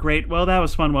power. Great, well that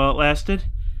was fun while it lasted.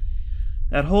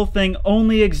 That whole thing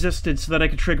only existed so that I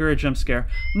could trigger a jump scare.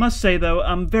 Must say, though,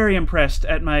 I'm very impressed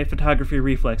at my photography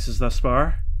reflexes thus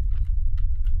far.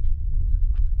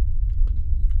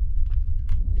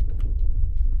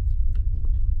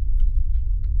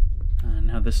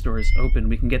 Now this door is open.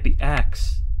 We can get the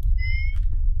axe.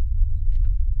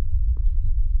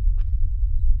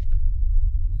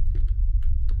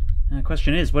 The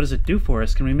question is, what does it do for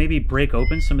us? Can we maybe break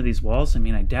open some of these walls? I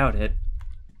mean, I doubt it.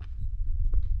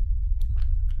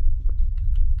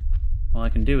 All I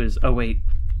can do is... Oh, wait.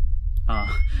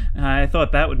 I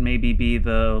thought that would maybe be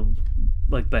the...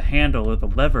 like, the handle or the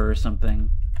lever or something.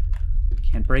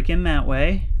 Can't break in that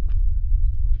way.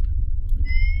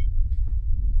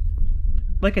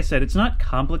 Like I said, it's not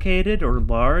complicated or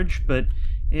large, but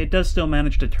it does still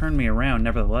manage to turn me around,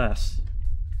 nevertheless.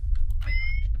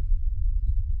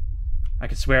 I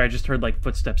could swear I just heard, like,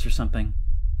 footsteps or something.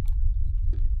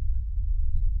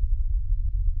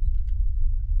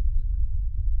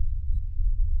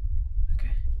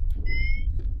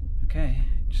 Okay,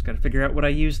 just gotta figure out what I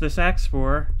use this axe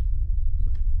for.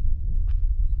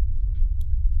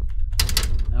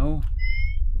 No.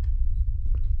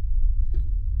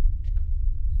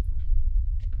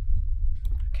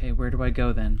 Okay, where do I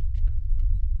go then?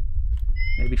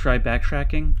 Maybe try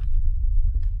backtracking?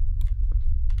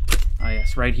 Ah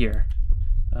yes, right here.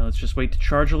 Let's just wait to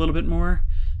charge a little bit more.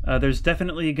 There's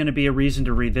definitely going to be a reason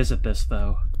to revisit this,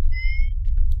 though.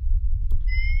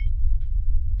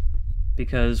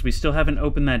 Because we still haven't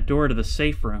opened that door to the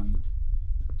safe room.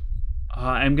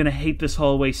 I'm going to hate this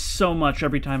hallway so much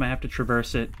every time I have to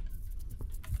traverse it.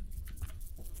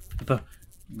 The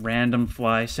random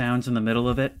fly sounds in the middle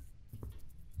of it.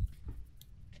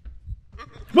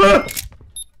 Ah!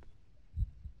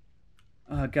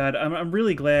 Oh God, I'm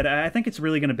really glad. I think it's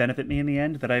really going to benefit me in the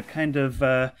end that I've kind of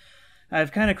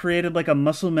created like a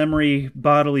muscle memory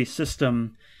bodily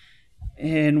system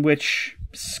in which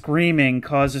screaming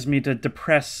causes me to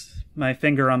depress my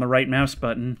finger on the right mouse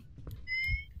button.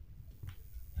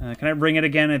 Can I bring it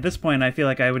again? At this point, I feel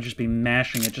like I would just be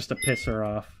mashing it just to piss her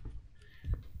off.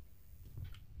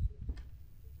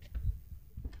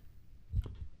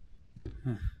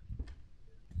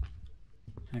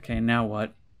 Okay, now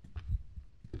what?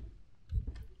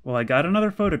 Well, I got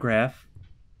another photograph.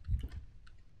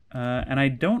 And I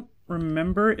don't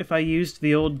remember if I used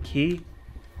the old key.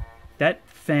 That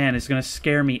fan is going to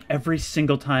scare me every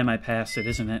single time I pass it,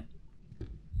 isn't it?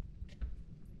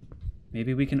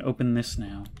 Maybe we can open this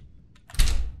now.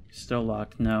 Still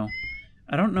locked, no.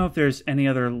 I don't know if there's any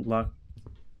other lock...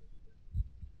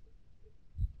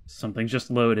 Something just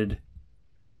loaded.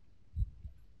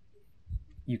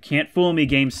 You can't fool me,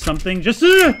 game. Something just...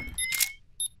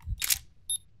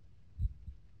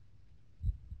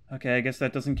 Okay, I guess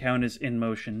that doesn't count as in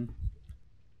motion.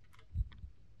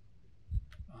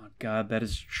 Oh God, that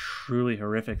is truly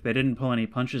horrific. They didn't pull any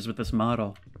punches with this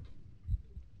model.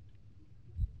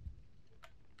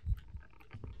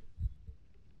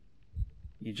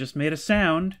 You just made a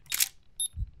sound.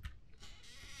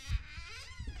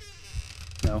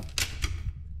 No.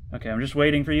 Okay, I'm just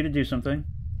waiting for you to do something.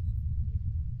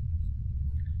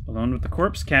 Alone with the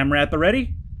corpse, camera at the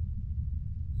ready.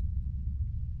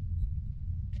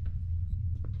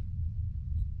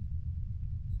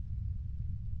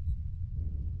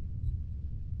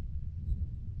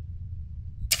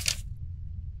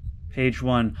 Page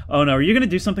 1. Oh no, are you going to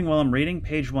do something while I'm reading?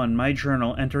 Page 1, my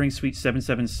journal, entering suite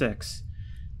 776.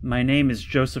 My name is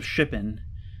Joseph Shippen.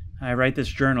 I write this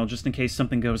journal just in case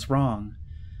something goes wrong.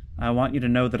 I want you to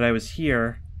know that I was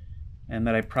here, and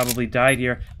that I probably died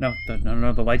here. No,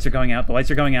 the lights are going out, the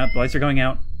lights are going out, the lights are going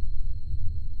out.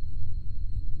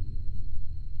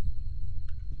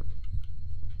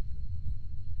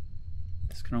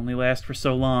 This can only last for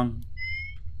so long.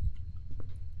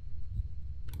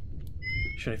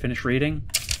 Should I finish reading?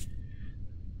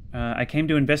 I came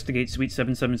to investigate Suite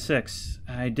 776.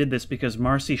 I did this because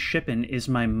Marcy Shippen is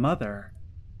my mother.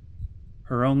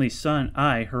 Her only son,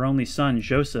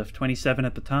 Joseph, 27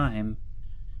 at the time,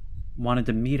 wanted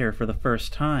to meet her for the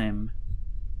first time.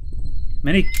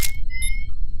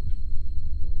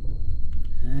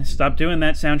 Stop doing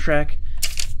that, soundtrack.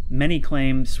 Many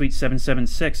claim Suite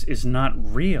 776 is not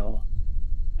real.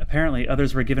 Apparently,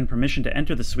 others were given permission to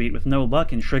enter the suite with no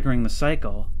luck in triggering the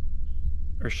cycle.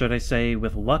 Or should I say,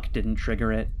 with luck didn't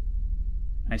trigger it.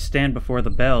 I stand before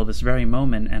the bell this very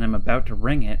moment, and I'm about to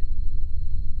ring it.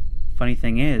 Funny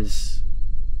thing is,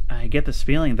 I get this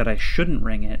feeling that I shouldn't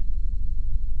ring it.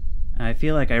 I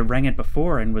feel like I rang it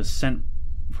before and was sent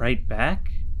right back?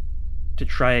 To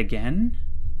try again?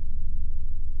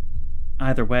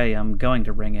 Either way, I'm going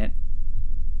to ring it.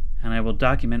 And I will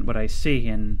document what I see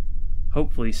and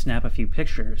hopefully snap a few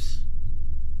pictures.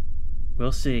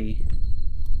 We'll see.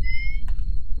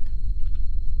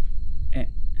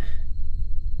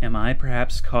 Am I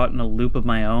perhaps caught in a loop of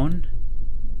my own?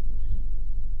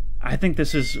 I think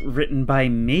this is written by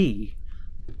me.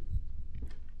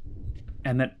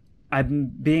 And that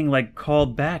I'm being, like,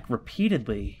 called back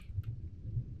repeatedly.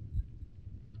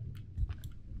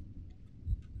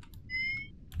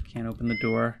 Can't open the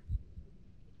door.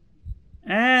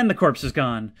 And the corpse is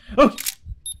gone. Oh!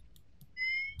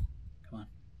 Come on.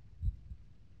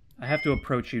 I have to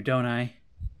approach you, don't I?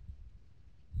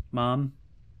 Mom?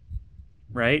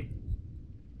 Right?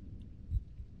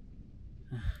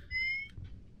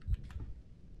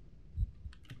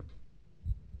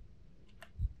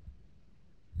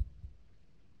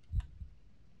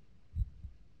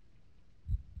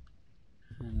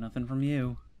 Nothing from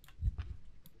you.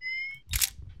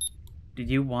 Did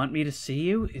you want me to see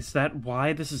you? Is that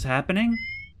why this is happening?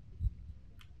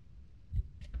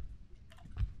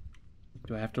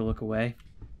 Do I have to look away?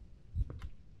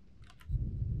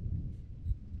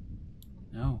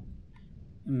 No.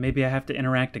 Maybe I have to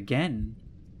interact again.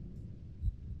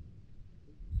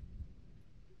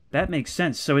 That makes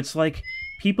sense. So it's like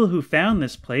people who found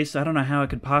this place, I don't know how it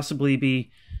could possibly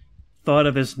be thought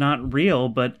of as not real,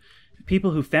 but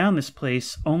people who found this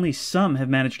place, only some have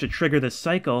managed to trigger this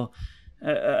cycle.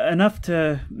 Enough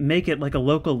to make it like a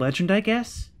local legend, I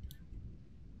guess?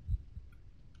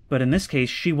 But in this case,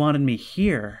 she wanted me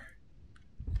here.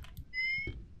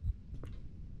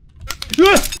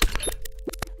 Ah!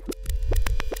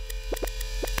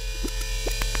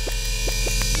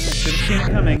 I should have seen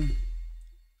it coming.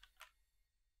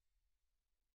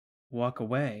 Walk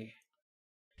away.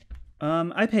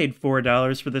 I paid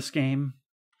 $4 for this game.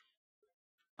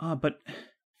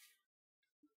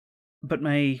 But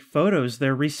my photos,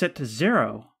 they're reset to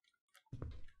 0.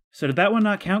 So did that one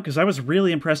not count? Because I was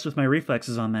really impressed with my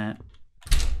reflexes on that.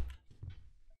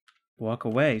 Walk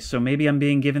away. So maybe I'm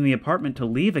being given the apartment to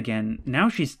leave again. Now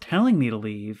she's telling me to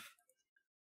leave.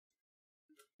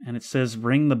 And it says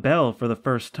ring the bell for the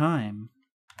first time.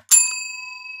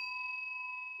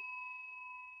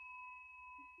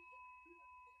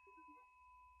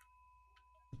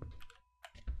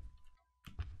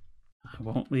 I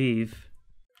won't leave.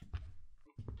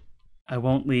 I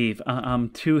won't leave. I'm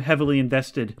too heavily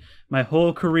invested. My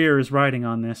whole career is riding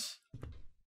on this.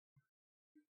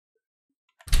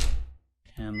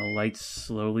 And the lights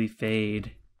slowly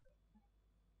fade.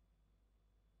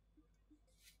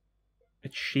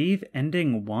 Achieve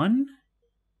ending 1?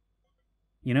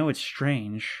 You know, it's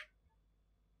strange.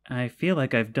 I feel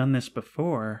like I've done this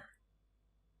before.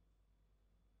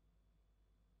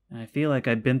 I feel like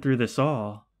I've been through this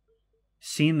all.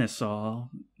 Seen this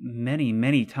all many,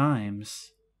 many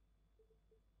times.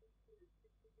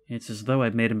 It's as though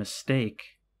I've made a mistake.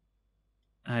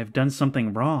 I've done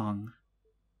something wrong.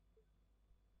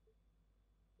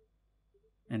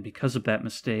 And because of that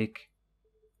mistake,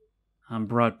 I'm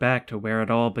brought back to where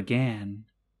it all began.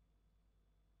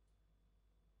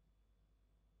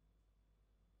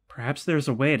 Perhaps there's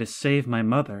a way to save my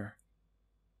mother.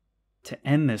 To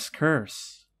end this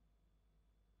curse.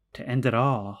 To end it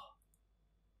all.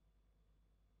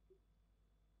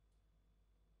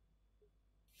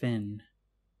 Finn.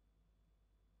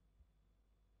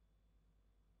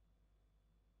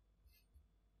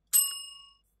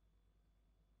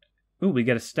 Ooh, we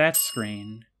get a stats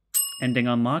screen. Ending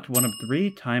unlocked, 1 of 3.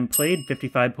 Time played,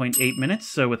 55.8 minutes.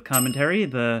 So with commentary,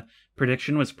 the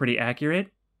prediction was pretty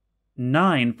accurate.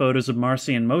 9 photos of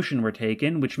Marcy in motion were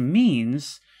taken, which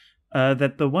means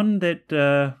that the one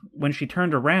that, when she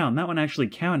turned around, that one actually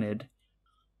counted.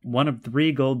 1 of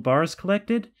 3 gold bars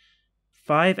collected,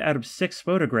 5 out of 6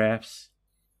 photographs,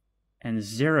 and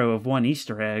 0 of 1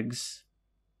 Easter eggs.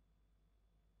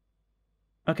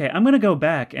 Okay, I'm gonna go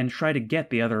back and try to get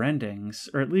the other endings,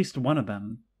 or at least one of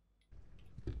them.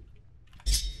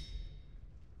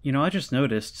 You know, I just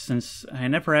noticed, since I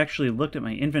never actually looked at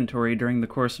my inventory during the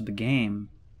course of the game,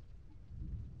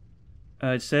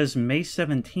 it says May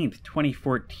 17th,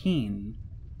 2014,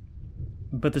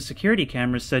 but the security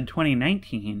camera said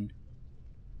 2019.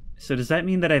 So does that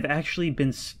mean that I've actually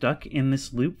been stuck in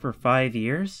this loop for 5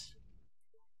 years?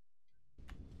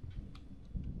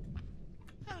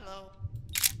 Hello.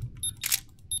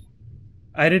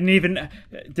 I didn't even...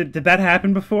 Did that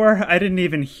happen before? I didn't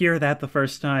even hear that the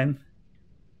first time.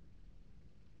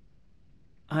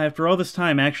 After all this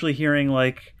time, actually hearing,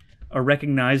 like, a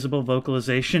recognizable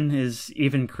vocalization is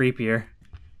even creepier.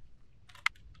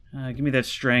 Give me that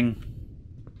string.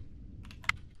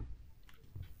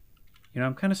 You know,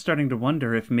 I'm kind of starting to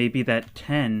wonder if maybe that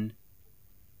 10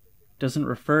 doesn't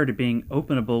refer to being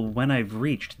openable when I've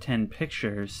reached 10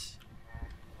 pictures.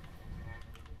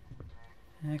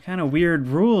 Kind of weird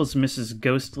rules, Mrs.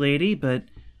 Ghost Lady, but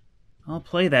I'll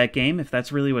play that game if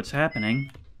that's really what's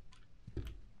happening.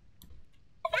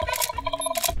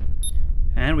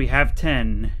 And we have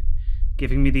 10,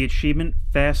 giving me the achievement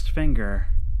Fast Finger.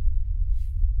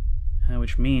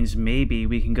 Which means maybe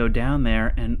we can go down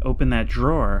there and open that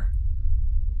drawer.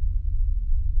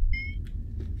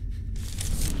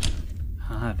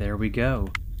 Ah, there we go.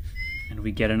 And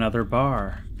we get another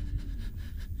bar.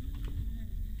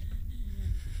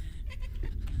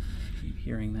 Keep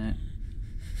hearing that.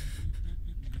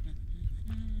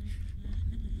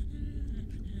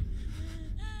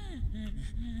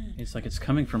 It's like it's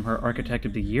coming from her Architect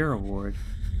of the Year award.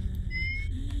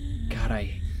 God,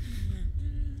 I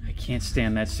can't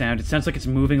stand that sound. It sounds like it's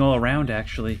moving all around,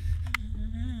 actually.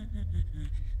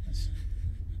 That's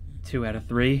 2 out of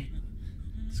 3.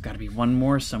 There's got to be one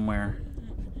more somewhere.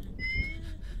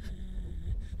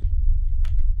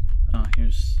 Oh,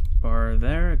 here's a bar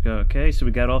there. Okay, so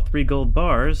we got all 3 gold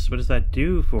bars. What does that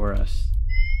do for us?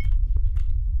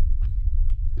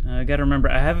 I gotta remember,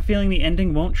 I have a feeling the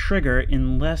ending won't trigger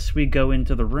unless we go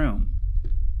into the room.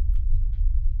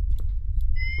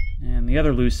 And the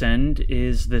other loose end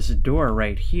is this door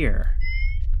right here.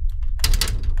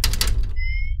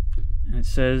 And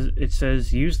it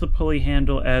says use the pulley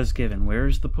handle as given.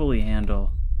 Where's the pulley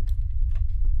handle?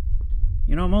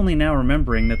 You know, I'm only now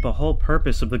remembering that the whole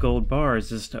purpose of the gold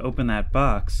bars is to open that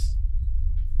box.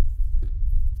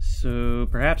 So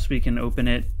perhaps we can open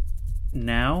it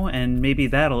now, and maybe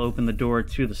that'll open the door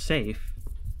to the safe.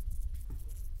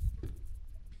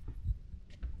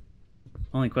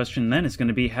 Only question then is going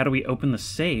to be, how do we open the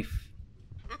safe?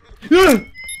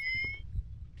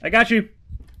 I got you!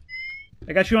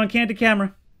 I got you on candid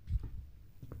camera.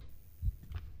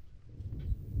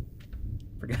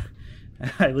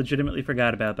 I legitimately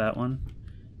forgot about that one.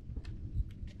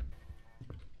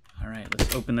 Alright,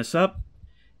 let's open this up.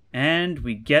 And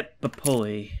we get the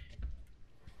pulley.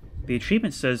 The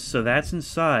achievement says, so that's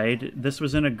inside. This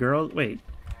was in a girl... Wait.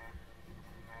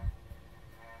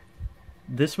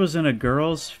 This was in a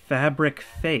girl's fabric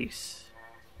face.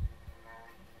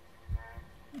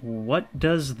 What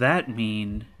does that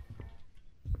mean?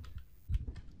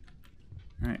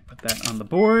 Alright, put that on the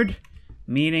board.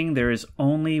 Meaning there is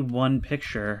only one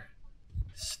picture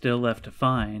still left to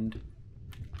find.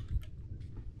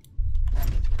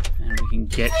 And we can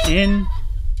get in.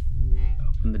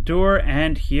 Open the door,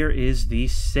 and here is the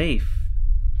safe.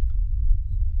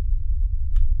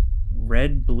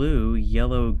 Red, blue,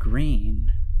 yellow,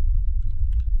 green.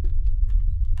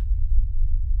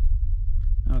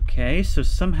 Okay, so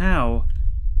somehow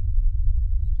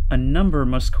a number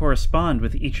must correspond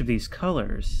with each of these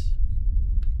colors.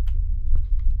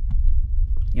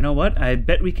 You know what? I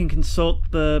bet we can consult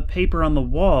the paper on the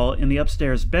wall in the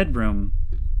upstairs bedroom.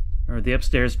 Or the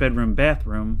upstairs bedroom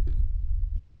bathroom.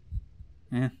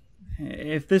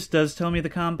 If this does tell me the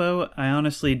combo, I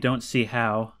honestly don't see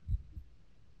how.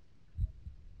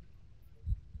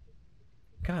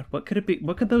 God, what could it be?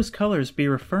 What could those colors be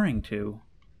referring to?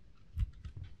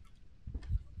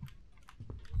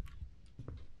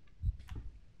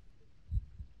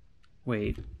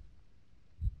 Wait.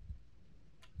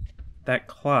 That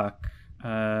clock,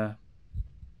 okay,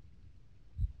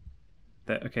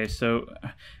 so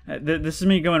this is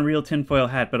me going real tinfoil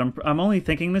hat, but I'm only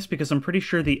thinking this because I'm pretty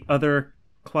sure the other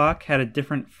clock had a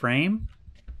different frame.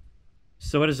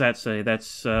 So what does that say?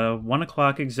 That's 1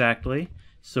 o'clock exactly.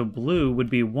 So blue would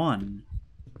be 1.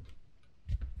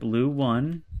 Blue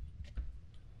 1.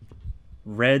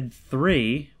 Red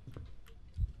 3.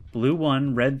 Blue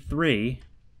 1, red 3.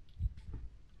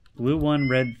 Blue 1,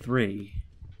 red 3.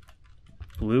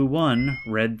 Blue 1,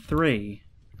 red 3.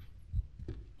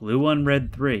 Blue 1,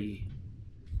 red 3.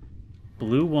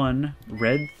 Blue 1,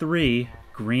 red 3,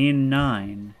 green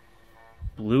 9.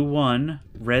 Blue 1,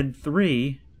 red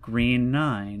 3, green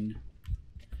 9.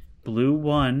 Blue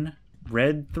 1,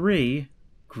 red 3,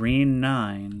 green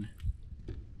 9.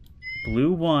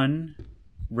 Blue 1,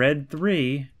 red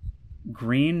 3,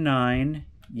 green 9,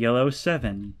 yellow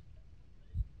 7.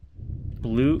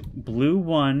 Blue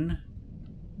 1,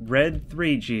 red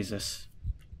 3, Jesus.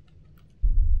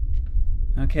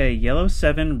 Okay, yellow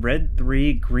 7, red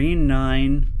 3, green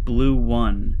 9, blue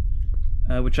 1.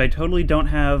 Which I totally don't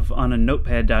have on a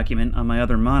notepad document on my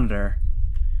other monitor.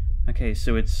 Okay,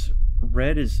 so it's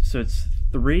red is, so it's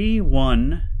 3,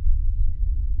 1,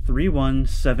 3, 1,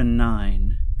 7,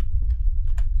 9.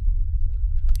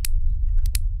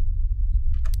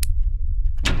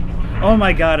 Oh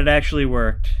my god, it actually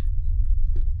worked.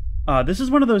 This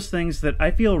is one of those things that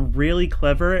I feel really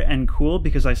clever and cool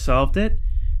because I solved it,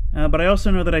 but I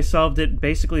also know that I solved it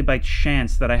basically by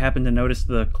chance, that I happened to notice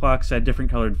the clocks had different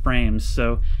colored frames,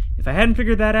 so if I hadn't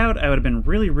figured that out, I would have been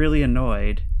really, really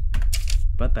annoyed.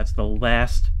 But that's the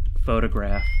last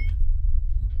photograph.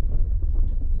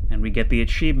 And we get the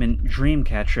achievement,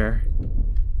 Dreamcatcher.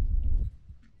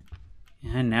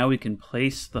 And now we can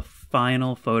place the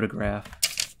final photograph.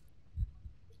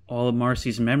 All of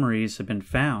Marcy's memories have been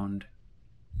found.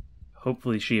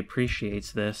 Hopefully she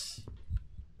appreciates this.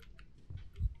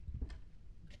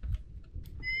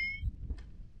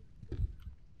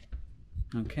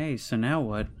 Okay, so now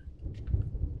what?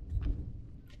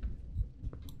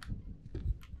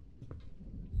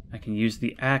 I can use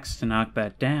the axe to knock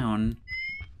that down.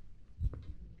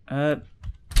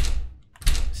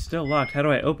 Still locked. How do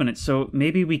I open it? So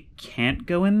maybe we can't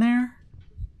go in there?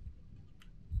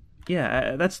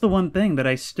 Yeah, that's the one thing that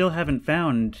I still haven't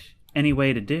found any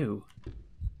way to do.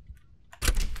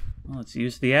 Well, let's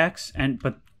use the axe,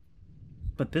 but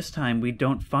this time we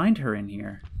don't find her in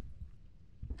here.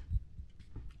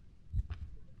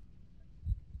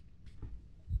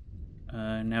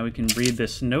 Now we can read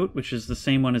this note, which is the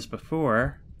same one as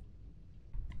before.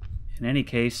 In any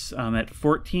case, I'm at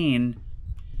 14,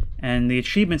 and the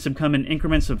achievements have come in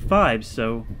increments of 5,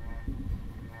 so...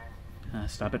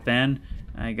 stop it, Van.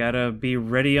 I gotta be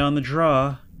ready on the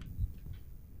draw.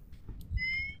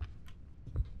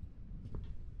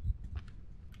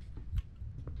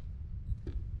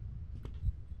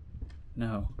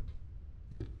 No.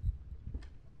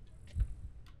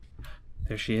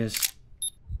 There she is.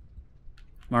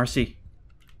 Marcy.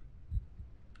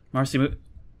 Marcy,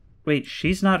 wait,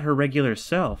 she's not her regular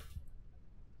self.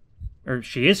 Or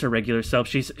she is her regular self.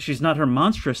 She's not her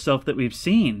monstrous self that we've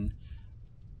seen.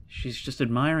 She's just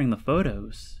admiring the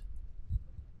photos.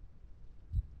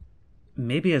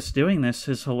 Maybe us doing this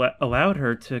has allowed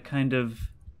her to kind of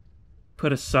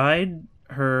put aside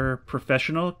her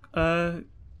professional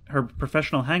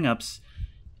hang-ups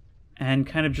and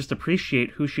kind of just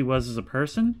appreciate who she was as a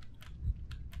person.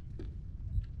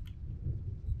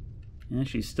 And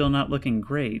she's still not looking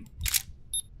great.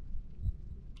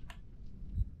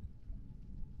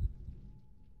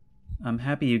 I'm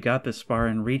happy you got this far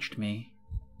and reached me.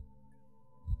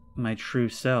 My true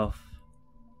self.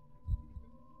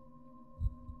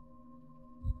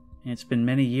 It's been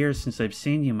many years since I've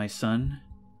seen you, my son.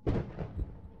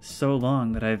 So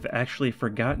long that I've actually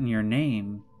forgotten your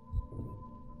name.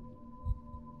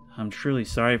 I'm truly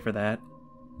sorry for that.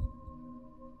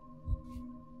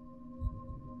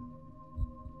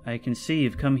 I can see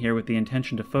you've come here with the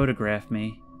intention to photograph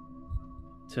me.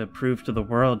 To prove to the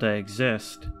world I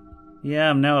exist.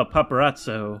 Yeah, I'm now a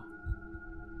paparazzo.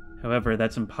 However,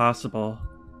 that's impossible.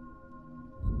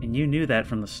 And you knew that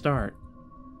from the start.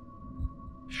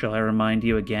 Shall I remind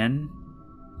you again?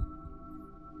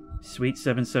 Suite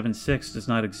 776 does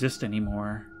not exist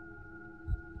anymore.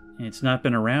 It's not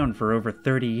been around for over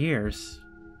 30 years.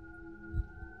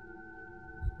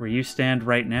 Where you stand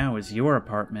right now is your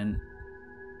apartment.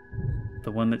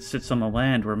 The one that sits on the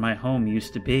land where my home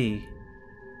used to be.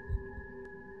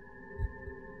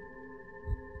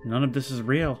 None of this is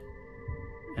real.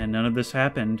 And none of this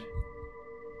happened.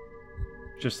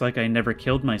 Just like I never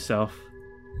killed myself.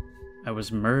 I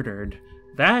was murdered.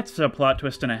 That's a plot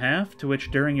twist and a half, to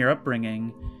which during your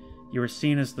upbringing, you were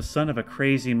seen as the son of a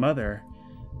crazy mother,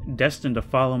 destined to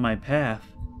follow my path.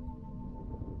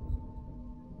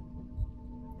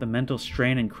 The mental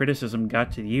strain and criticism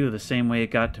got to you the same way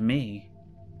it got to me.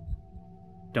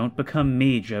 Don't become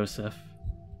me, Joseph.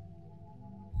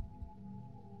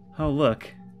 Oh, look.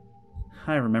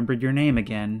 I remembered your name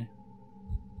again.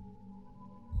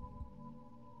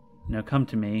 Now come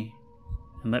to me,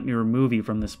 and let me remove you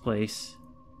from this place.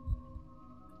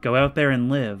 Go out there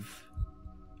and live.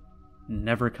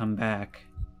 Never come back.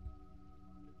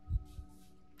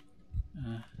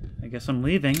 I guess I'm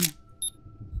leaving.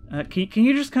 Can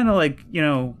you just kind of like,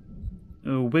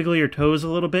 wiggle your toes a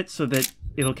little bit so that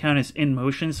it'll count as in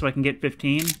motion so I can get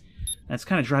 15? That's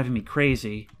kind of driving me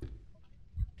crazy.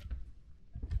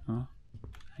 Well,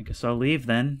 I guess I'll leave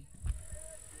then.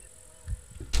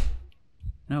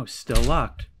 No, still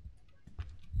locked.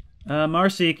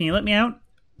 Marcy, can you let me out?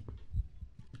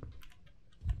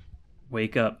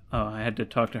 Wake up. Oh, I had to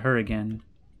talk to her again.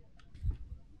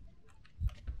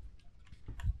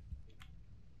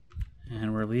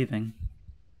 And we're leaving.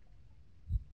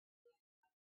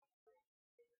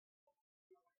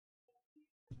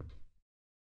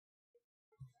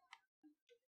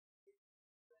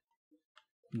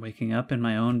 Waking up in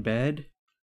my own bed.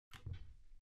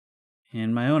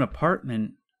 In my own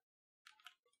apartment.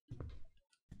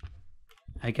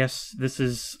 I guess this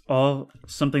is all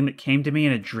something that came to me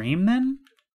in a dream, then?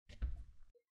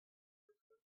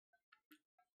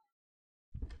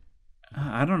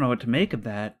 I don't know what to make of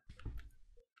that.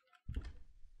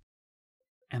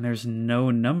 And there's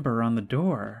no number on the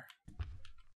door.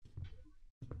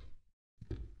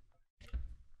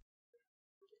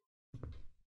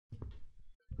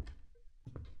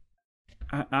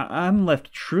 I'm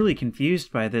left truly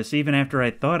confused by this, even after I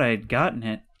thought I had gotten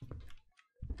it.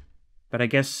 But I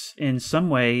guess in some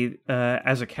way,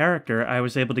 as a character, I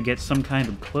was able to get some kind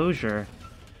of closure.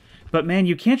 But man,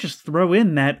 you can't just throw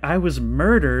in that I was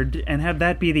murdered and have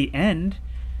that be the end,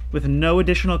 with no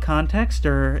additional context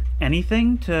or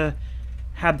anything to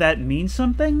have that mean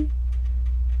something?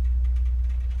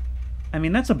 I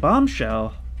mean, that's a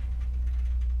bombshell.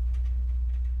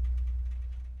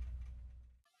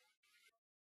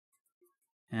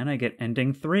 And I get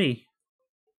ending 3.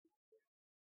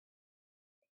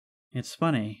 It's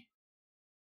funny.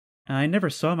 I never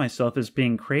saw myself as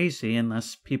being crazy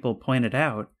unless people pointed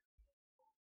out.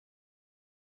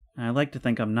 I like to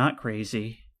think I'm not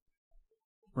crazy.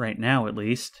 Right now, at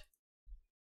least.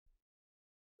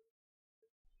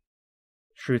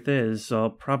 Truth is, I'll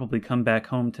probably come back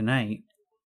home tonight.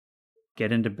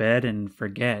 Get into bed and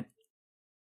forget.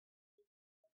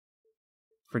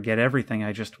 Forget everything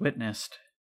I just witnessed.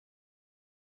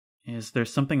 Is there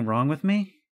something wrong with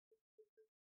me?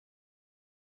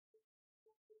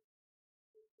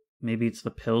 Maybe it's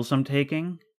the pills I'm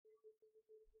taking?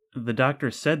 The doctor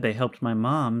said they helped my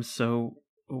mom, so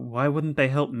why wouldn't they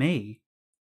help me?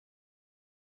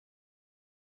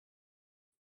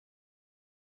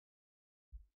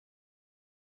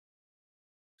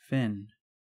 Finn.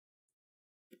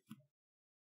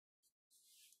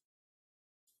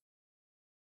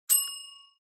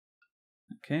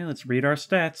 Okay, let's read our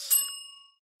stats.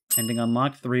 Ending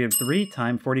unlocked 3 of 3,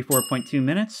 time 44.2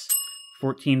 minutes.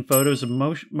 14 photos of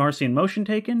Marcy in motion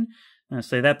taken.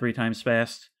 Say that 3 times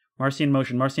fast. Marcy in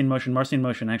motion, Marcy in motion, Marcy in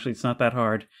motion. Actually, it's not that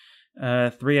hard.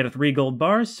 3 out of 3 gold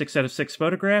bars, 6 out of 6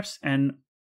 photographs, and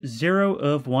 0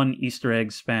 of 1 Easter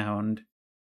eggs found.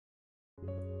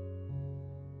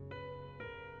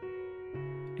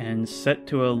 And set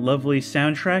to a lovely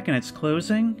soundtrack in its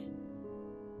closing.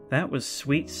 That was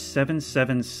Suite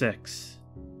 776.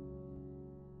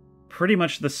 Pretty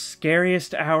much the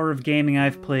scariest hour of gaming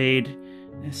I've played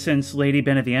since Lady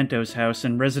Beneviento's house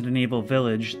in Resident Evil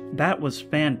Village. That was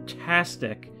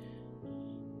fantastic.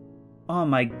 Oh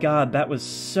my god, that was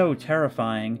so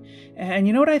terrifying. And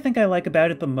you know what I think I like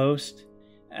about it the most?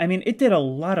 I mean, it did a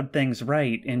lot of things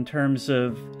right in terms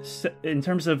of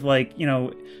like,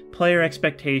 player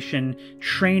expectation,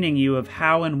 training you of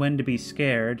how and when to be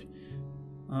scared.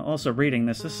 Also reading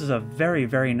this is a very,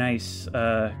 very nice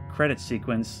credit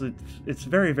sequence. It's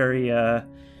very, very,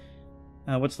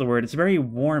 what's the word? It's very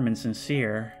warm and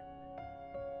sincere.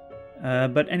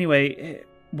 But anyway,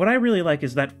 what I really like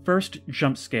is that first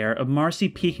jump scare of Marcy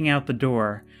peeking out the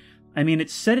door. I mean, it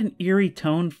set an eerie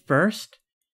tone first,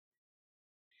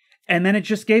 And then it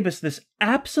just gave us this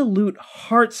absolute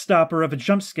heart-stopper of a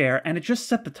jump scare, and it just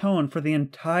set the tone for the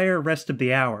entire rest of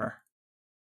the hour.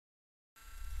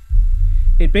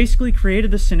 It basically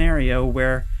created the scenario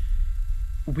where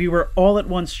we were all at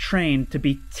once trained to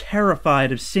be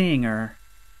terrified of seeing her.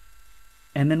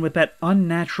 And then with that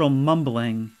unnatural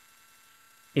mumbling,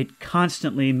 it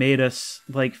constantly made us,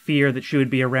 fear that she would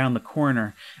be around the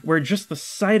corner, where just the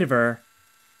sight of her,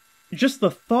 just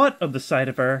the thought of the sight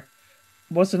of her,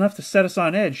 was enough to set us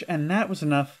on edge, and that was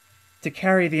enough to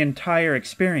carry the entire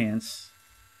experience.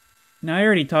 Now, I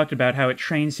already talked about how it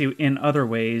trains you in other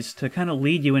ways to kind of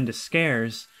lead you into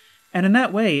scares, and in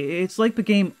that way, it's like the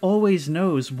game always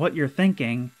knows what you're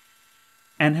thinking,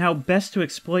 and how best to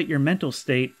exploit your mental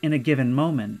state in a given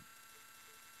moment.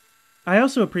 I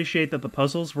also appreciate that the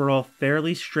puzzles were all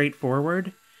fairly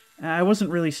straightforward. I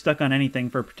wasn't really stuck on anything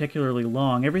for particularly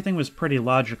long, everything was pretty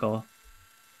logical.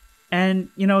 And,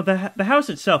 the house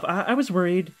itself, I was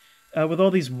worried, with all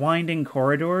these winding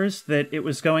corridors, that it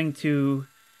was going to,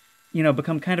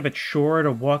 become kind of a chore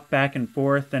to walk back and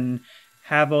forth and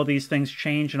have all these things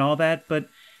change and all that. But,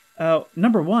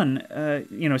 number one,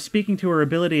 speaking to her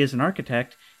ability as an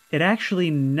architect, it actually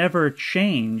never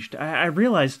changed. I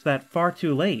realized that far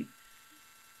too late.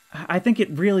 I think it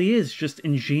really is just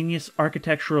ingenious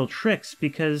architectural tricks,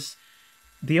 because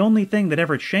the only thing that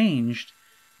ever changed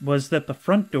was that the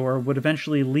front door would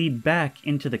eventually lead back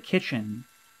into the kitchen.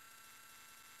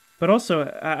 But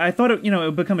also, I thought it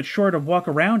would become a chore to walk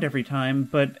around every time,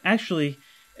 but actually,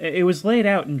 it was laid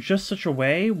out in just such a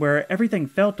way where everything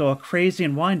felt all crazy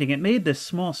and winding. It made this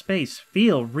small space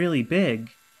feel really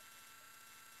big.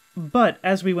 But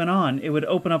as we went on, it would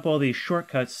open up all these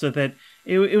shortcuts so that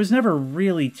it was never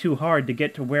really too hard to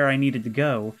get to where I needed to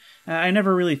go. I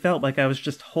never really felt like I was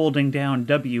just holding down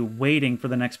W waiting for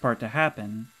the next part to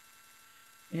happen.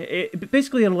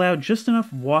 Basically, it allowed just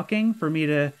enough walking for me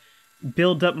to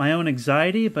build up my own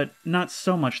anxiety, but not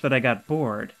so much that I got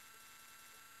bored.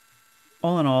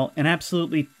 All in all, an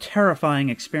absolutely terrifying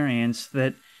experience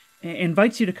that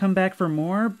invites you to come back for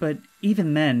more, but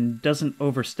even then doesn't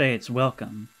overstay its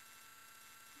welcome.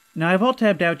 Now, I've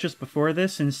alt-tabbed out just before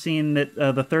this and seen that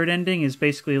the third ending is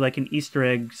basically like an Easter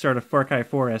egg, sort of Far Cry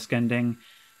 4-esque ending,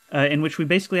 in which we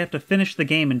basically have to finish the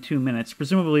game in 2 minutes,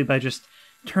 presumably by just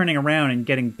turning around and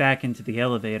getting back into the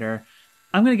elevator.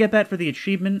 I'm going to get that for the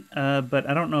achievement, but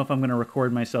I don't know if I'm going to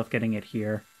record myself getting it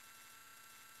here.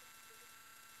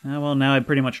 Well, now I've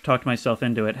pretty much talked myself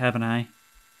into it, haven't I?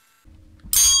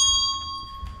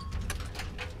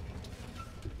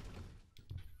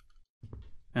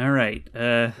 Alright,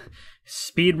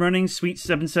 speedrunning Suite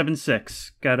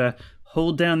 776. Gotta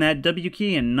hold down that W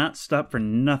key and not stop for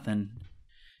nothing.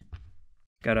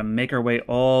 Gotta make our way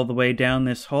all the way down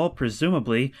this hall,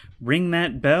 presumably ring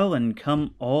that bell and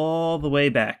come all the way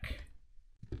back.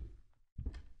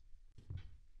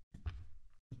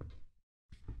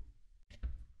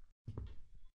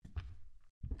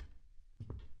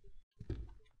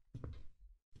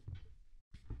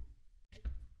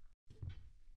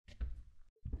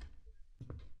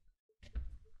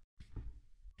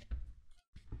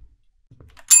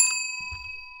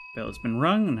 Bell has been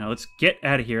rung. Now let's get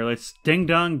out of here. Let's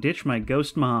ding-dong ditch my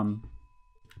ghost mom.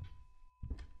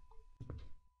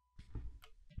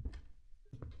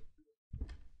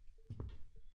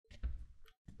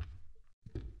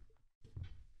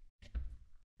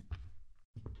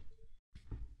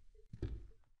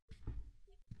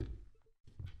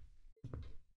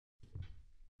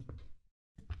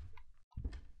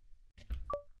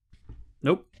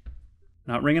 Nope.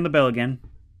 Not ringing the bell again.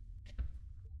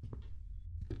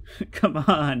 Come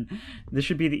on. This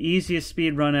should be the easiest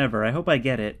speed run ever. I hope I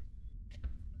get it.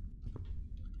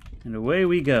 And away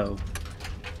we go.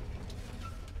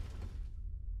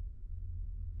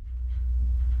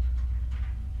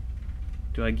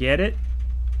 Do I get it?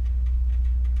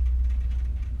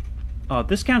 Oh,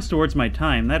 this counts towards my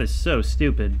time. That is so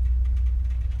stupid.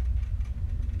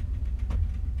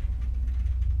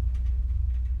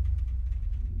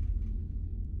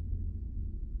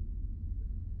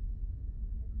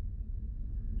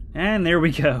 And there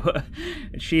we go.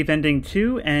 Achieve ending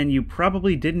 2, and you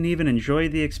probably didn't even enjoy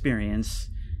the experience.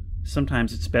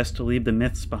 Sometimes it's best to leave the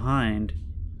myths behind.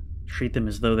 Treat them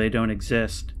as though they don't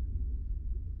exist.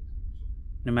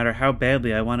 No matter how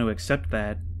badly I want to accept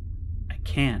that, I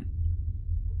can't.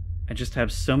 I just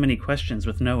have so many questions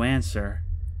with no answer.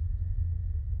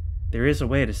 There is a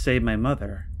way to save my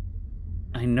mother.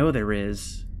 I know there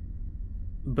is.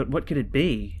 But what could it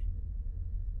be?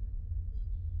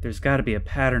 There's got to be a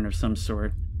pattern of some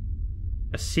sort.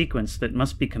 A sequence that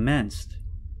must be commenced.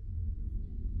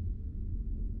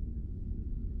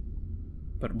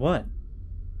 But what?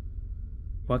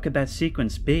 What could that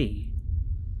sequence be?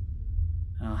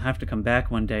 I'll have to come back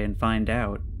one day and find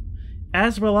out.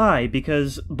 As will I,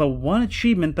 because the one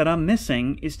achievement that I'm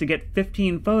missing is to get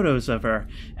 15 photos of her,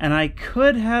 and I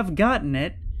could have gotten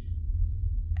it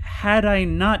had I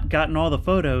not gotten all the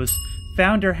photos,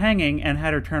 found her hanging, and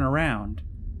had her turn around.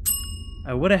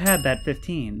 I would have had that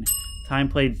 15. Time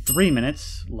played 3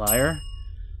 minutes, liar.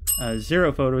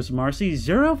 0 photos of Marcy,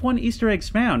 0 of 1 Easter eggs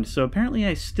found, so apparently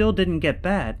I still didn't get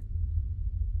that.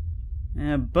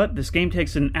 But this game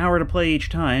takes an hour to play each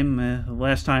time,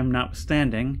 last time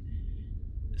notwithstanding.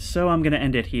 So I'm gonna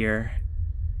end it here.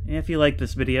 If you like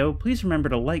this video, please remember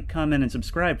to like, comment, and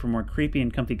subscribe for more creepy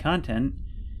and comfy content.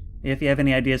 If you have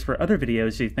any ideas for other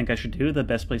videos you think I should do, the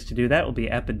best place to do that will be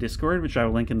at the Discord, which I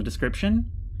will link in the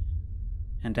description.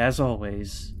 And as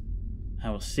always, I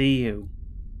will see you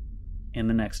in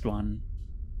the next one.